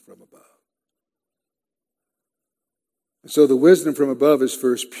wisdom from above. And so the wisdom from above is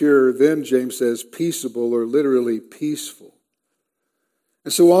first pure, then James says peaceable, or literally peaceful.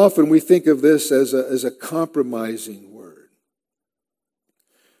 And so often we think of this as a compromising word.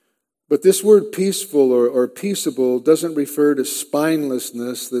 But this word peaceful or peaceable doesn't refer to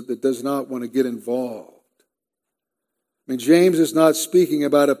spinelessness that does not want to get involved. I mean, James is not speaking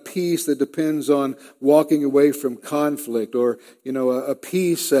about a peace that depends on walking away from conflict or, a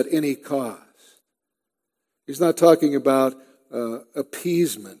peace at any cost. He's not talking about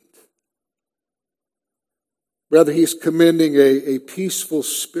appeasement. Rather, he's commending a peaceful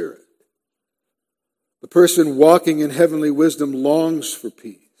spirit. The person walking in heavenly wisdom longs for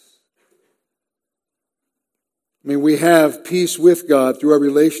peace. I mean, we have peace with God through our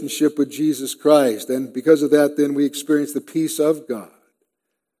relationship with Jesus Christ. And because of that, then we experience the peace of God.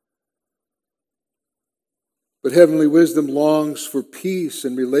 But heavenly wisdom longs for peace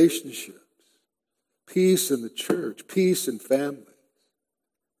in relationships, peace in the church, peace in families.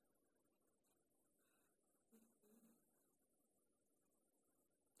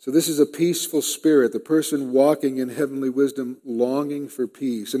 So this is a peaceful spirit, the person walking in heavenly wisdom, longing for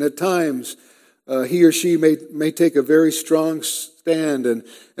peace. And at times, he or she may take a very strong stand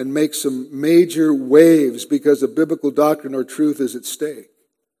and make some major waves because a biblical doctrine or truth is at stake,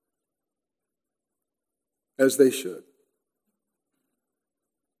 as they should.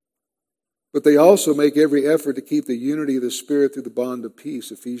 But they also make every effort to keep the unity of the Spirit through the bond of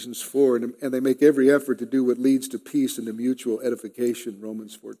peace, Ephesians 4, and they make every effort to do what leads to peace and to mutual edification,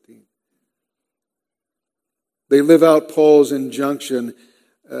 Romans 14. They live out Paul's injunction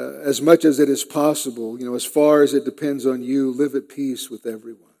as much as it is possible, as far as it depends on you, live at peace with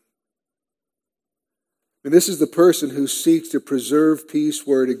everyone. And this is the person who seeks to preserve peace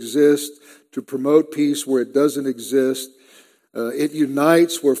where it exists, to promote peace where it doesn't exist. It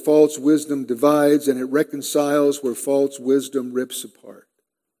unites where false wisdom divides, and it reconciles where false wisdom rips apart.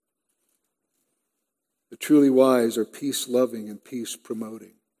 The truly wise are peace-loving and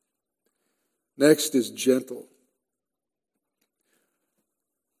peace-promoting. Next is gentle.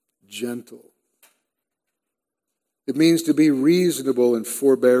 Gentle. It means to be reasonable and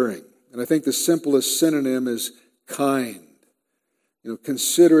forbearing. And I think the simplest synonym is kind.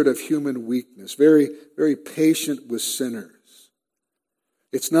 Considerate of human weakness. Very, very patient with sinners.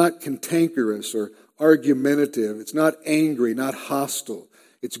 It's not cantankerous or argumentative. It's not angry, not hostile.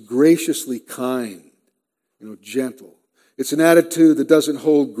 It's graciously kind, gentle. It's an attitude that doesn't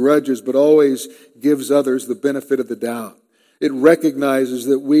hold grudges, but always gives others the benefit of the doubt. It recognizes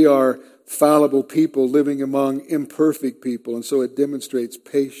that we are fallible people living among imperfect people, and so it demonstrates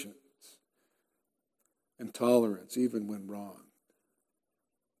patience and tolerance, even when wrong.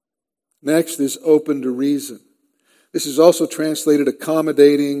 Next is open to reason. This is also translated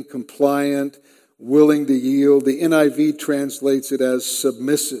accommodating, compliant, willing to yield. The NIV translates it as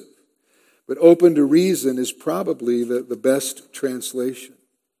submissive. But open to reason is probably the best translation.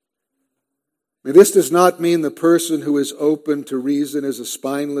 I mean, this does not mean the person who is open to reason is a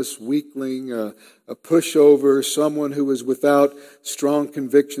spineless weakling, a pushover, someone who is without strong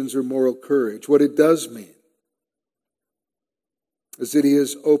convictions or moral courage. What it does mean is that he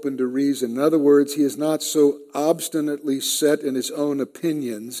is open to reason. In other words, he is not so obstinately set in his own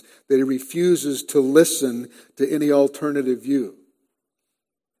opinions that he refuses to listen to any alternative view.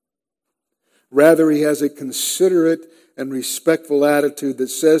 Rather, he has a considerate and respectful attitude that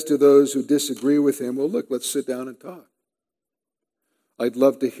says to those who disagree with him, well, look, let's sit down and talk. I'd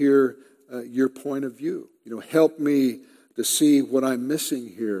love to hear your point of view. Help me to see what I'm missing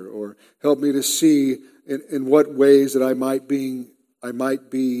here, or help me to see in what ways that I might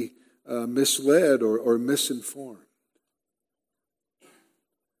be misled or misinformed.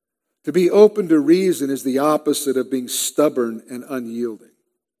 To be open to reason is the opposite of being stubborn and unyielding.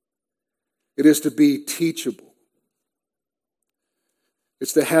 It is to be teachable.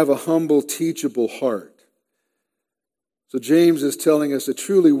 It's to have a humble, teachable heart. So James is telling us a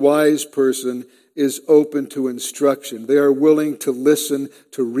truly wise person is open to instruction. They are willing to listen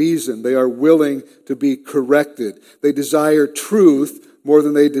to reason. They are willing to be corrected. They desire truth more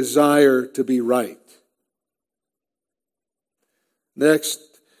than they desire to be right. Next,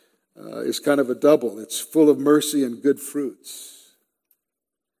 is kind of a double. It's full of mercy and good fruits.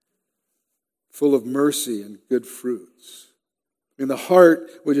 Full of mercy and good fruits. In the heart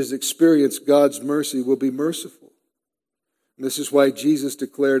which has experienced God's mercy will be merciful. And this is why Jesus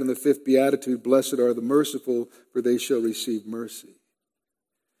declared in the fifth beatitude, "Blessed are the merciful, for they shall receive mercy."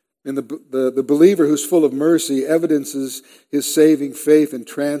 And the believer who's full of mercy evidences his saving faith and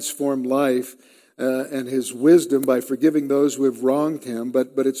transformed life and his wisdom by forgiving those who have wronged him,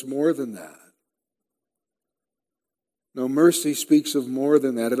 but it's more than that. No, mercy speaks of more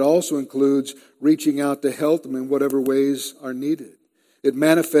than that. It also includes reaching out to help them in whatever ways are needed. It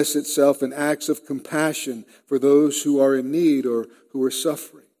manifests itself in acts of compassion for those who are in need or who are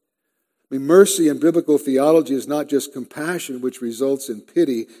suffering. I mean, mercy in biblical theology is not just compassion, which results in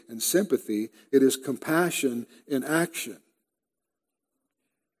pity and sympathy. It is compassion in action.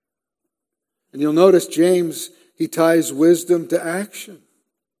 And you'll notice James, he ties wisdom to action.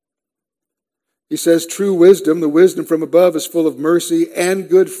 He says true wisdom, the wisdom from above, is full of mercy and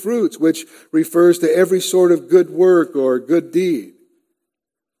good fruits, which refers to every sort of good work or good deed.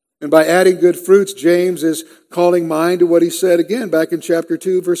 And by adding good fruits, James is calling mind to what he said again back in chapter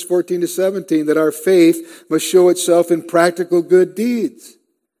 2, verse 14 to 17, that our faith must show itself in practical good deeds.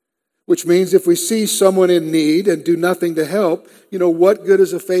 Which means if we see someone in need and do nothing to help, what good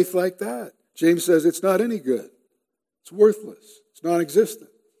is a faith like that? James says it's not any good. It's worthless. It's non-existent.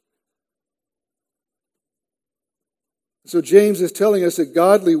 So James is telling us that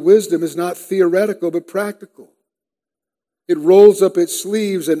godly wisdom is not theoretical but practical. It rolls up its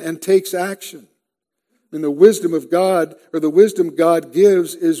sleeves and takes action. And the wisdom of God, or the wisdom God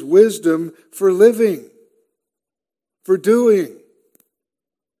gives, is wisdom for living, for doing.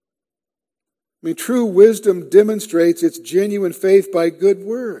 I mean, true wisdom demonstrates its genuine faith by good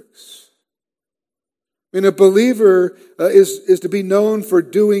works. I mean, a believer is to be known for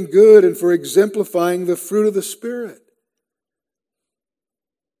doing good and for exemplifying the fruit of the Spirit.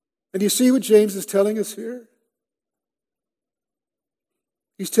 And you see what James is telling us here?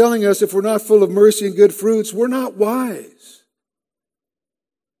 He's telling us if we're not full of mercy and good fruits, we're not wise.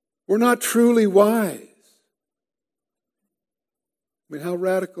 We're not truly wise. I mean, how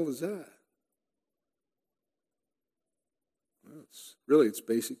radical is that? Well, it's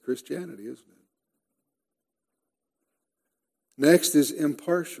basic Christianity, isn't it? Next is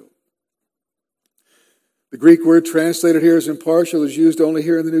impartial. The Greek word translated here as impartial is used only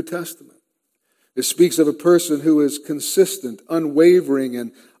here in the New Testament. It speaks of a person who is consistent, unwavering,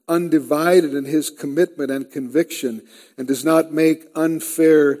 and undivided in his commitment and conviction and does not make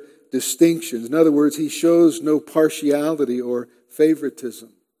unfair distinctions. In other words, he shows no partiality or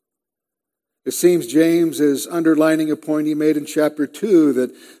favoritism. It seems James is underlining a point he made in chapter 2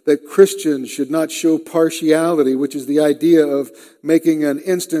 that Christians should not show partiality, which is the idea of making an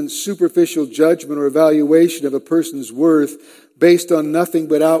instant superficial judgment or evaluation of a person's worth based on nothing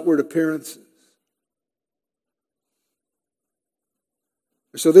but outward appearances.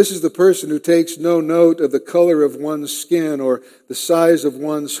 So this is the person who takes no note of the color of one's skin or the size of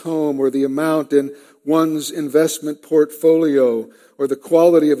one's home or the amount in one's investment portfolio or the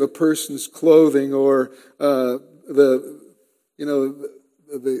quality of a person's clothing or the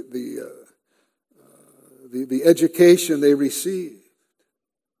education they receive.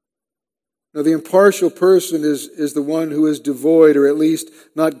 Now, the impartial person is the one who is devoid or at least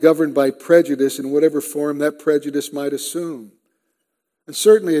not governed by prejudice in whatever form that prejudice might assume. And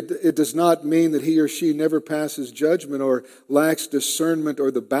certainly it does not mean that he or she never passes judgment or lacks discernment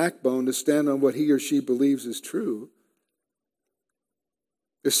or the backbone to stand on what he or she believes is true.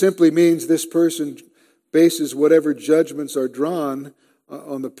 It simply means this person bases whatever judgments are drawn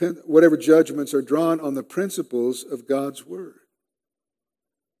on the principles of God's Word.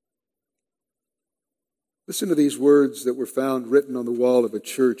 Listen to these words that were found written on the wall of a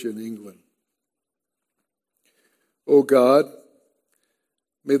church in England. O God,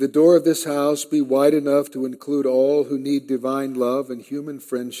 may the door of this house be wide enough to include all who need divine love and human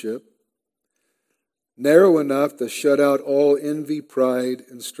friendship, narrow enough to shut out all envy, pride,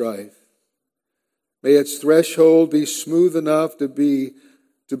 and strife. May its threshold be smooth enough to be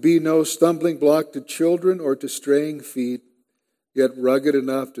no stumbling block to children or to straying feet, yet rugged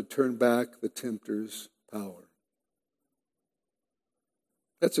enough to turn back the tempter's power.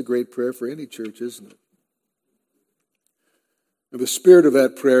 That's a great prayer for any church, isn't it? And the spirit of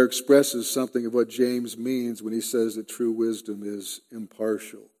that prayer expresses something of what James means when he says that true wisdom is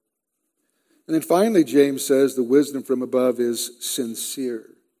impartial. And then finally, James says the wisdom from above is sincere.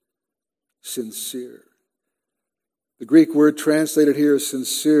 Sincere. The Greek word translated here as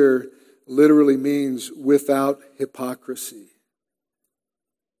sincere literally means without hypocrisy.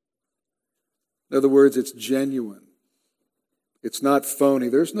 In other words, it's genuine. It's not phony.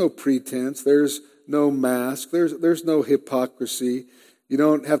 There's no pretense. There's no mask. There's no hypocrisy. You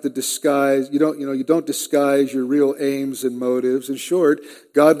don't have to disguise. You don't disguise your real aims and motives. In short,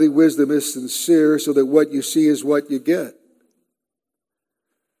 godly wisdom is sincere so that what you see is what you get.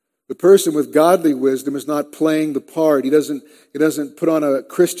 The person with godly wisdom is not playing the part. He doesn't put on a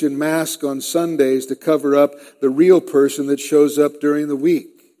Christian mask on Sundays to cover up the real person that shows up during the week.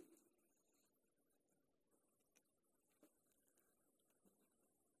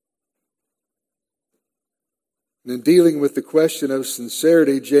 And in dealing with the question of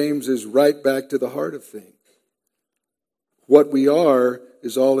sincerity, James is right back to the heart of things. What we are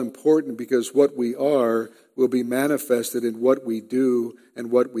is all important because what we are will be manifested in what we do and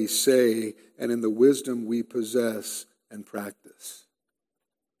what we say and in the wisdom we possess and practice.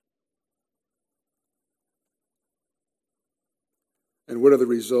 And what are the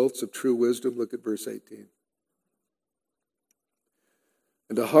results of true wisdom? Look at verse 18.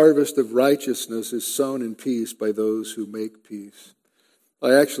 And a harvest of righteousness is sown in peace by those who make peace.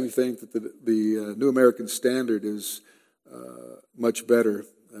 I actually think that the New American Standard is much better.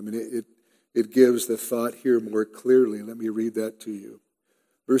 I mean, it gives the thought here more clearly. Let me read that to you.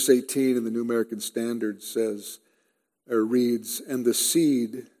 Verse 18 in the New American Standard says, or reads, "And the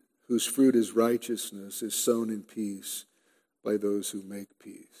seed whose fruit is righteousness is sown in peace by those who make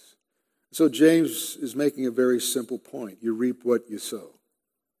peace." So James is making a very simple point. You reap what you sow.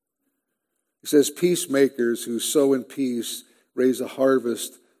 He says, peacemakers who sow in peace raise a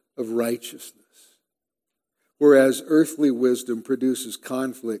harvest of righteousness. Whereas earthly wisdom produces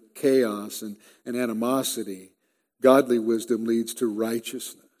conflict, chaos, and animosity, godly wisdom leads to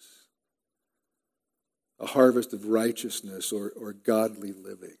righteousness. A harvest of righteousness or godly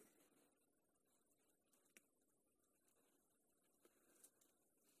living.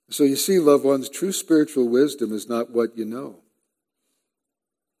 So you see, loved ones, true spiritual wisdom is not what you know.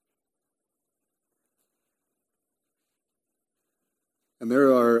 And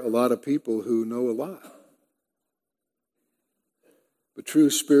there are a lot of people who know a lot. But true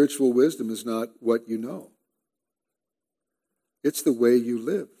spiritual wisdom is not what you know. It's the way you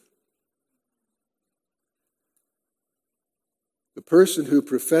live. The person who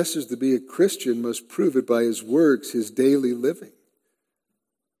professes to be a Christian must prove it by his works, his daily living.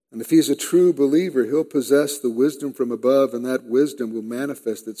 And if he's a true believer, he'll possess the wisdom from above, and that wisdom will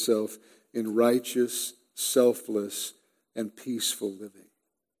manifest itself in righteous, selfless, and peaceful living.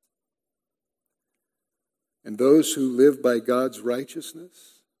 And those who live by God's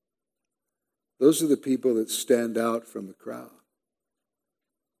righteousness, those are the people that stand out from the crowd.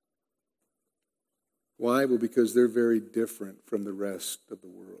 Why? Well, because they're very different from the rest of the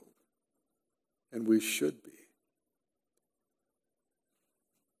world. And we should be.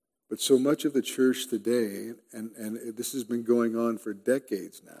 But so much of the church today, and this has been going on for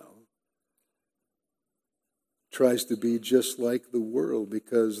decades now, tries to be just like the world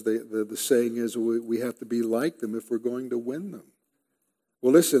because the saying is we have to be like them if we're going to win them.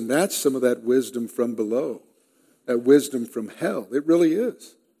 Well, listen, that's some of that wisdom from below, that wisdom from hell. It really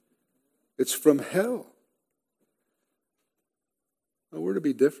is. It's from hell. No, we're to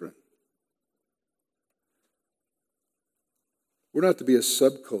be different. We're not to be a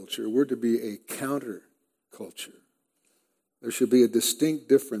subculture. We're to be a counterculture. There should be a distinct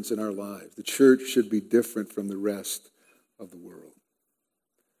difference in our lives. The church should be different from the rest of the world.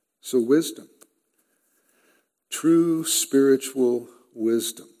 So wisdom. True spiritual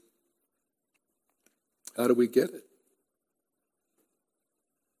wisdom. How do we get it?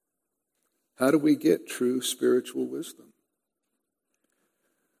 How do we get true spiritual wisdom?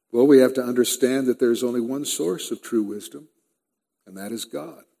 Well, we have to understand that there's only one source of true wisdom, and that is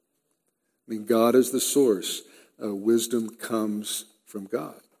God. I mean, God is the source. Wisdom comes from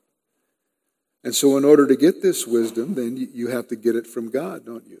God. And so in order to get this wisdom, then you have to get it from God,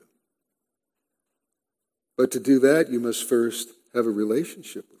 don't you? But to do that, you must first have a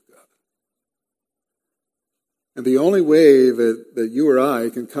relationship with God. And the only way that you or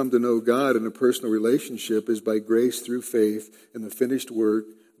I can come to know God in a personal relationship is by grace through faith in the finished work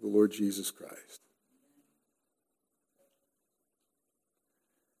of the Lord Jesus Christ.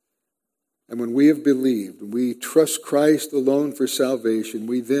 And when we have believed, and we trust Christ alone for salvation,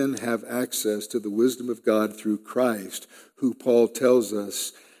 we then have access to the wisdom of God through Christ, who Paul tells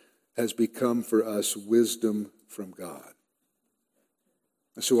us has become for us wisdom from God.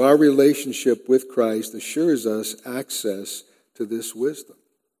 And so our relationship with Christ assures us access to this wisdom.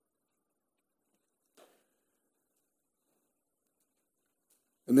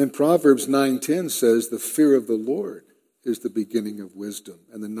 And then Proverbs 9:10 says, "The fear of the Lord is the beginning of wisdom,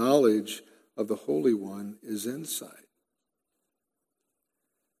 and the knowledge of the Holy One is insight.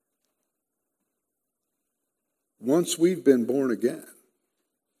 Once we've been born again,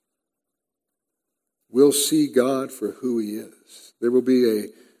 we'll see God for who he is. There will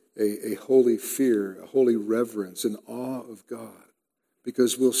be a holy fear, a holy reverence, an awe of God,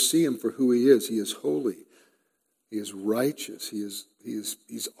 because we'll see him for who he is. He is holy. He is righteous.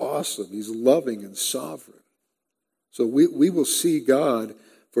 He's awesome. He's loving and sovereign. So we will see God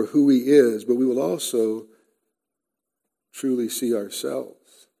for who he is, but we will also truly see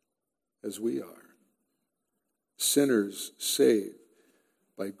ourselves as we are. Sinners saved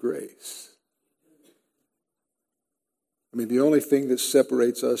by grace. I mean, the only thing that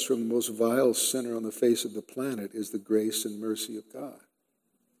separates us from the most vile sinner on the face of the planet is the grace and mercy of God.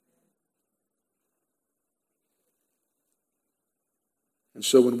 And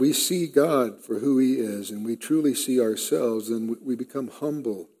so when we see God for who he is and we truly see ourselves, then we become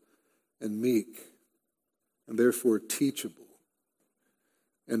humble and meek and therefore teachable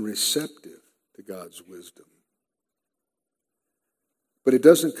and receptive to God's wisdom. But it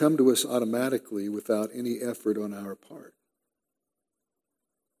doesn't come to us automatically without any effort on our part.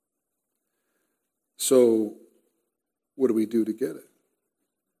 So what do we do to get it?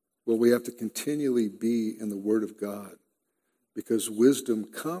 Well, we have to continually be in the Word of God, because wisdom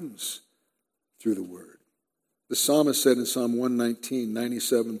comes through the Word. The psalmist said in Psalm 119,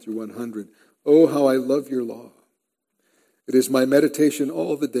 97 through 100, "Oh, how I love your law. It is my meditation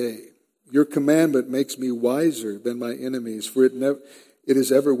all the day. Your commandment makes me wiser than my enemies, for it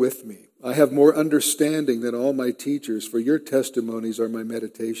is ever with me. I have more understanding than all my teachers, for your testimonies are my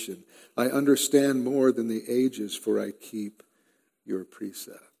meditation. I understand more than the ages, for I keep your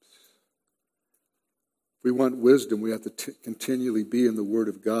precepts." If we want wisdom, we have to continually be in the Word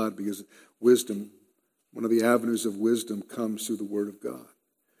of God, because wisdom, one of the avenues of wisdom, comes through the Word of God.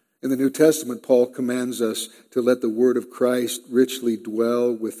 In the New Testament, Paul commands us to let the Word of Christ richly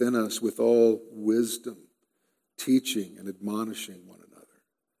dwell within us with all wisdom, teaching and admonishing one another.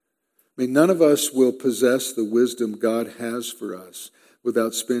 I mean, none of us will possess the wisdom God has for us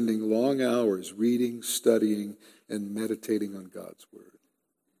without spending long hours reading, studying, and meditating on God's Word.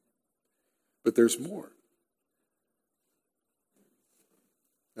 But there's more.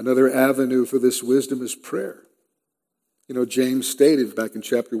 Another avenue for this wisdom is prayer. You know, James stated back in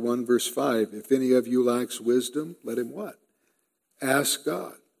chapter 1, verse 5, "If any of you lacks wisdom, let him" what? "Ask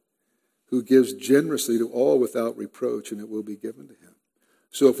God, who gives generously to all without reproach, and it will be given to him."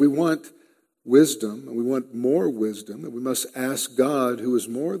 So if we want wisdom, and we want more wisdom, then we must ask God, who is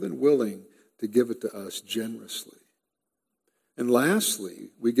more than willing to give it to us generously. And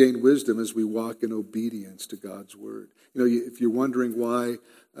lastly, we gain wisdom as we walk in obedience to God's Word. You know, if you're wondering why,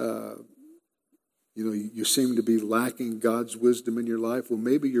 you seem to be lacking God's wisdom in your life, well,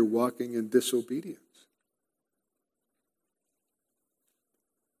 maybe you're walking in disobedience.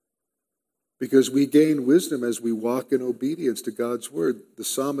 Because we gain wisdom as we walk in obedience to God's Word. The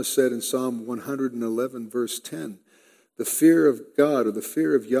psalmist said in Psalm 111, verse 10, "The fear of God, or the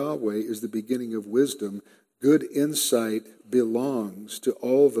fear of Yahweh, is the beginning of wisdom. Good insight belongs to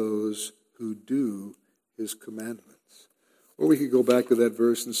all those who do his commandments." Or we could go back to that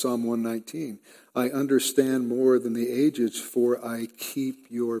verse in Psalm 119. "I understand more than the ages, for I keep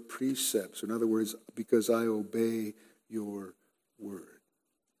your precepts." In other words, because I obey your word.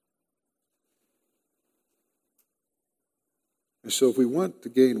 And so if we want to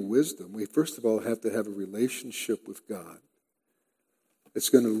gain wisdom, we first of all have to have a relationship with God. It's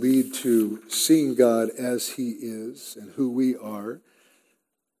going to lead to seeing God as he is and who we are.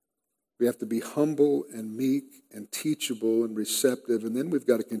 We have to be humble and meek and teachable and receptive. And then we've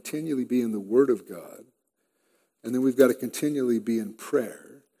got to continually be in the Word of God. And then we've got to continually be in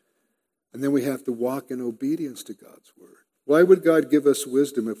prayer. And then we have to walk in obedience to God's Word. Why would God give us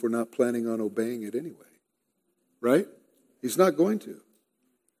wisdom if we're not planning on obeying it anyway? Right? He's not going to.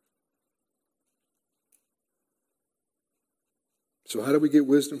 So how do we get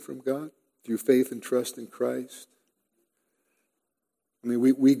wisdom from God? Through faith and trust in Christ. I mean,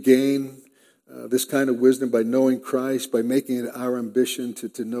 we gain this kind of wisdom by knowing Christ, by making it our ambition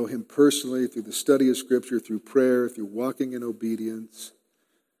to know him personally, through the study of Scripture, through prayer, through walking in obedience.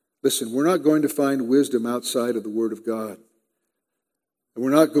 Listen, we're not going to find wisdom outside of the Word of God. And we're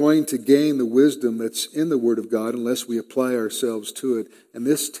not going to gain the wisdom that's in the Word of God unless we apply ourselves to it. And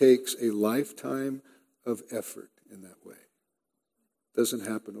this takes a lifetime of effort in that way. It doesn't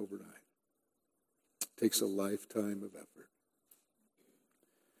happen overnight. It takes a lifetime of effort.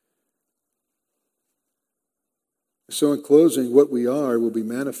 So in closing, what we are will be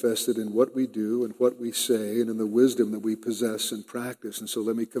manifested in what we do and what we say and in the wisdom that we possess and practice. And so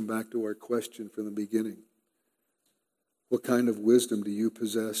let me come back to our question from the beginning. What kind of wisdom do you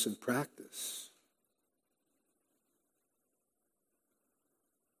possess and practice?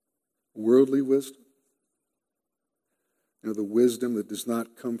 Worldly wisdom? The wisdom that does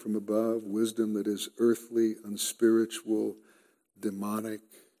not come from above, wisdom that is earthly, unspiritual, demonic.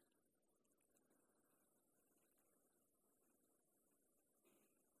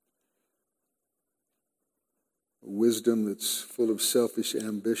 Wisdom that's full of selfish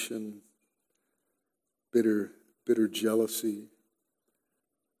ambition, bitter jealousy,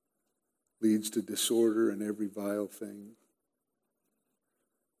 leads to disorder and every vile thing.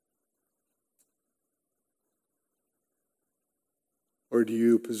 Or do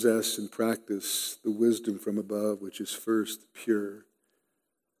you possess and practice the wisdom from above, which is first pure,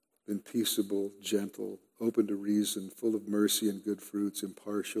 then peaceable, gentle, open to reason, full of mercy and good fruits,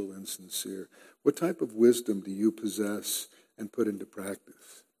 impartial and sincere? What type of wisdom do you possess and put into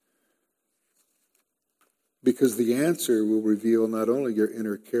practice? Because the answer will reveal not only your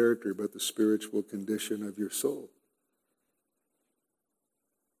inner character, but the spiritual condition of your soul.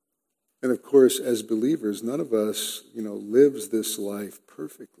 And of course, as believers, none of us, lives this life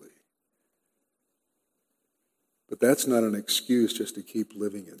perfectly. But that's not an excuse just to keep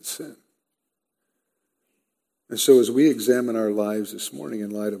living in sin. And so as we examine our lives this morning in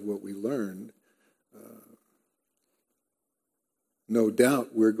light of what we learned, no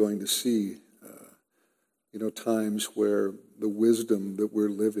doubt we're going to see, times where the wisdom that we're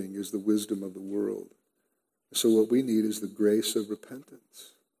living is the wisdom of the world. So what we need is the grace of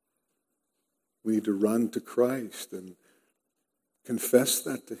repentance. We need to run to Christ and confess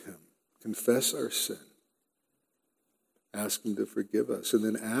that to Him. Confess our sin. Ask Him to forgive us. And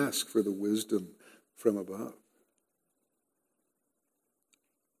then ask for the wisdom from above.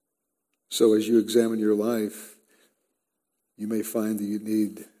 So as you examine your life, you may find that you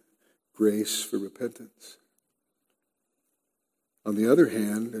need grace for repentance. On the other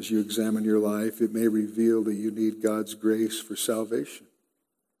hand, as you examine your life, it may reveal that you need God's grace for salvation.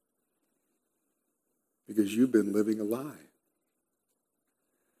 Because you've been living a lie.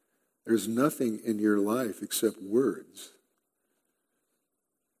 There's nothing in your life except words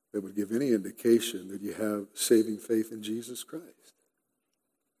that would give any indication that you have saving faith in Jesus Christ.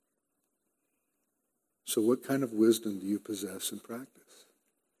 So what kind of wisdom do you possess and practice?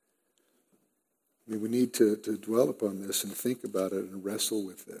 We need to dwell upon this and think about it and wrestle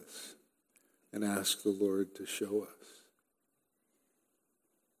with this and ask the Lord to show us.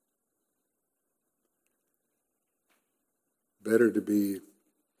 Better to be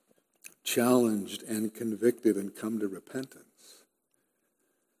challenged and convicted and come to repentance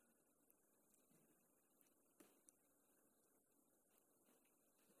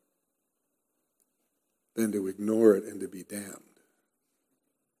than to ignore it and to be damned.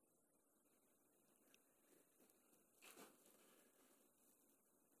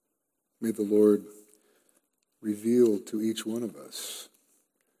 May the Lord reveal to each one of us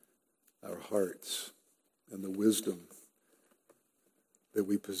our hearts and the wisdom that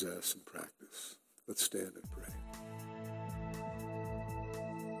we possess and practice. Let's stand and pray.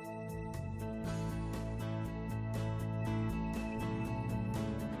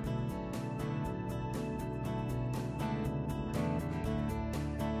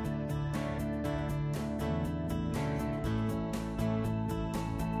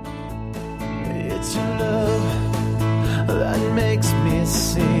 It's your love that makes me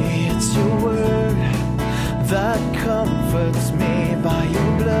see. It's your word that comforts me. By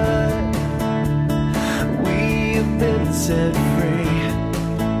your blood we've been set free.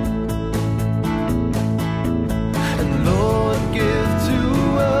 And Lord, give to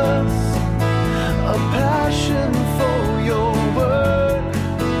us a passion for your word,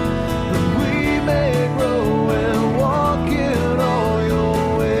 that we may grow and walk in all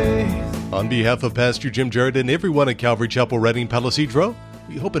your ways. On behalf of Pastor Jim Jarrett and everyone at Calvary Chapel Redding Palo Cedro,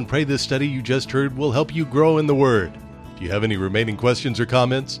 we hope and pray this study you just heard will help you grow in the Word. If you have any remaining questions or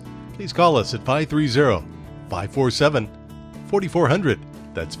comments, please call us at 530-547-4400.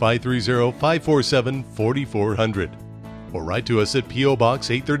 That's 530-547-4400. Or write to us at P.O.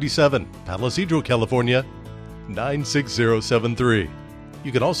 Box 837, Palo Cedro, California, 96073.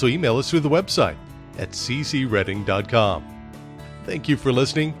 You can also email us through the website at ccredding.com. Thank you for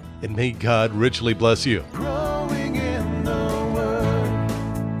listening, and may God richly bless you.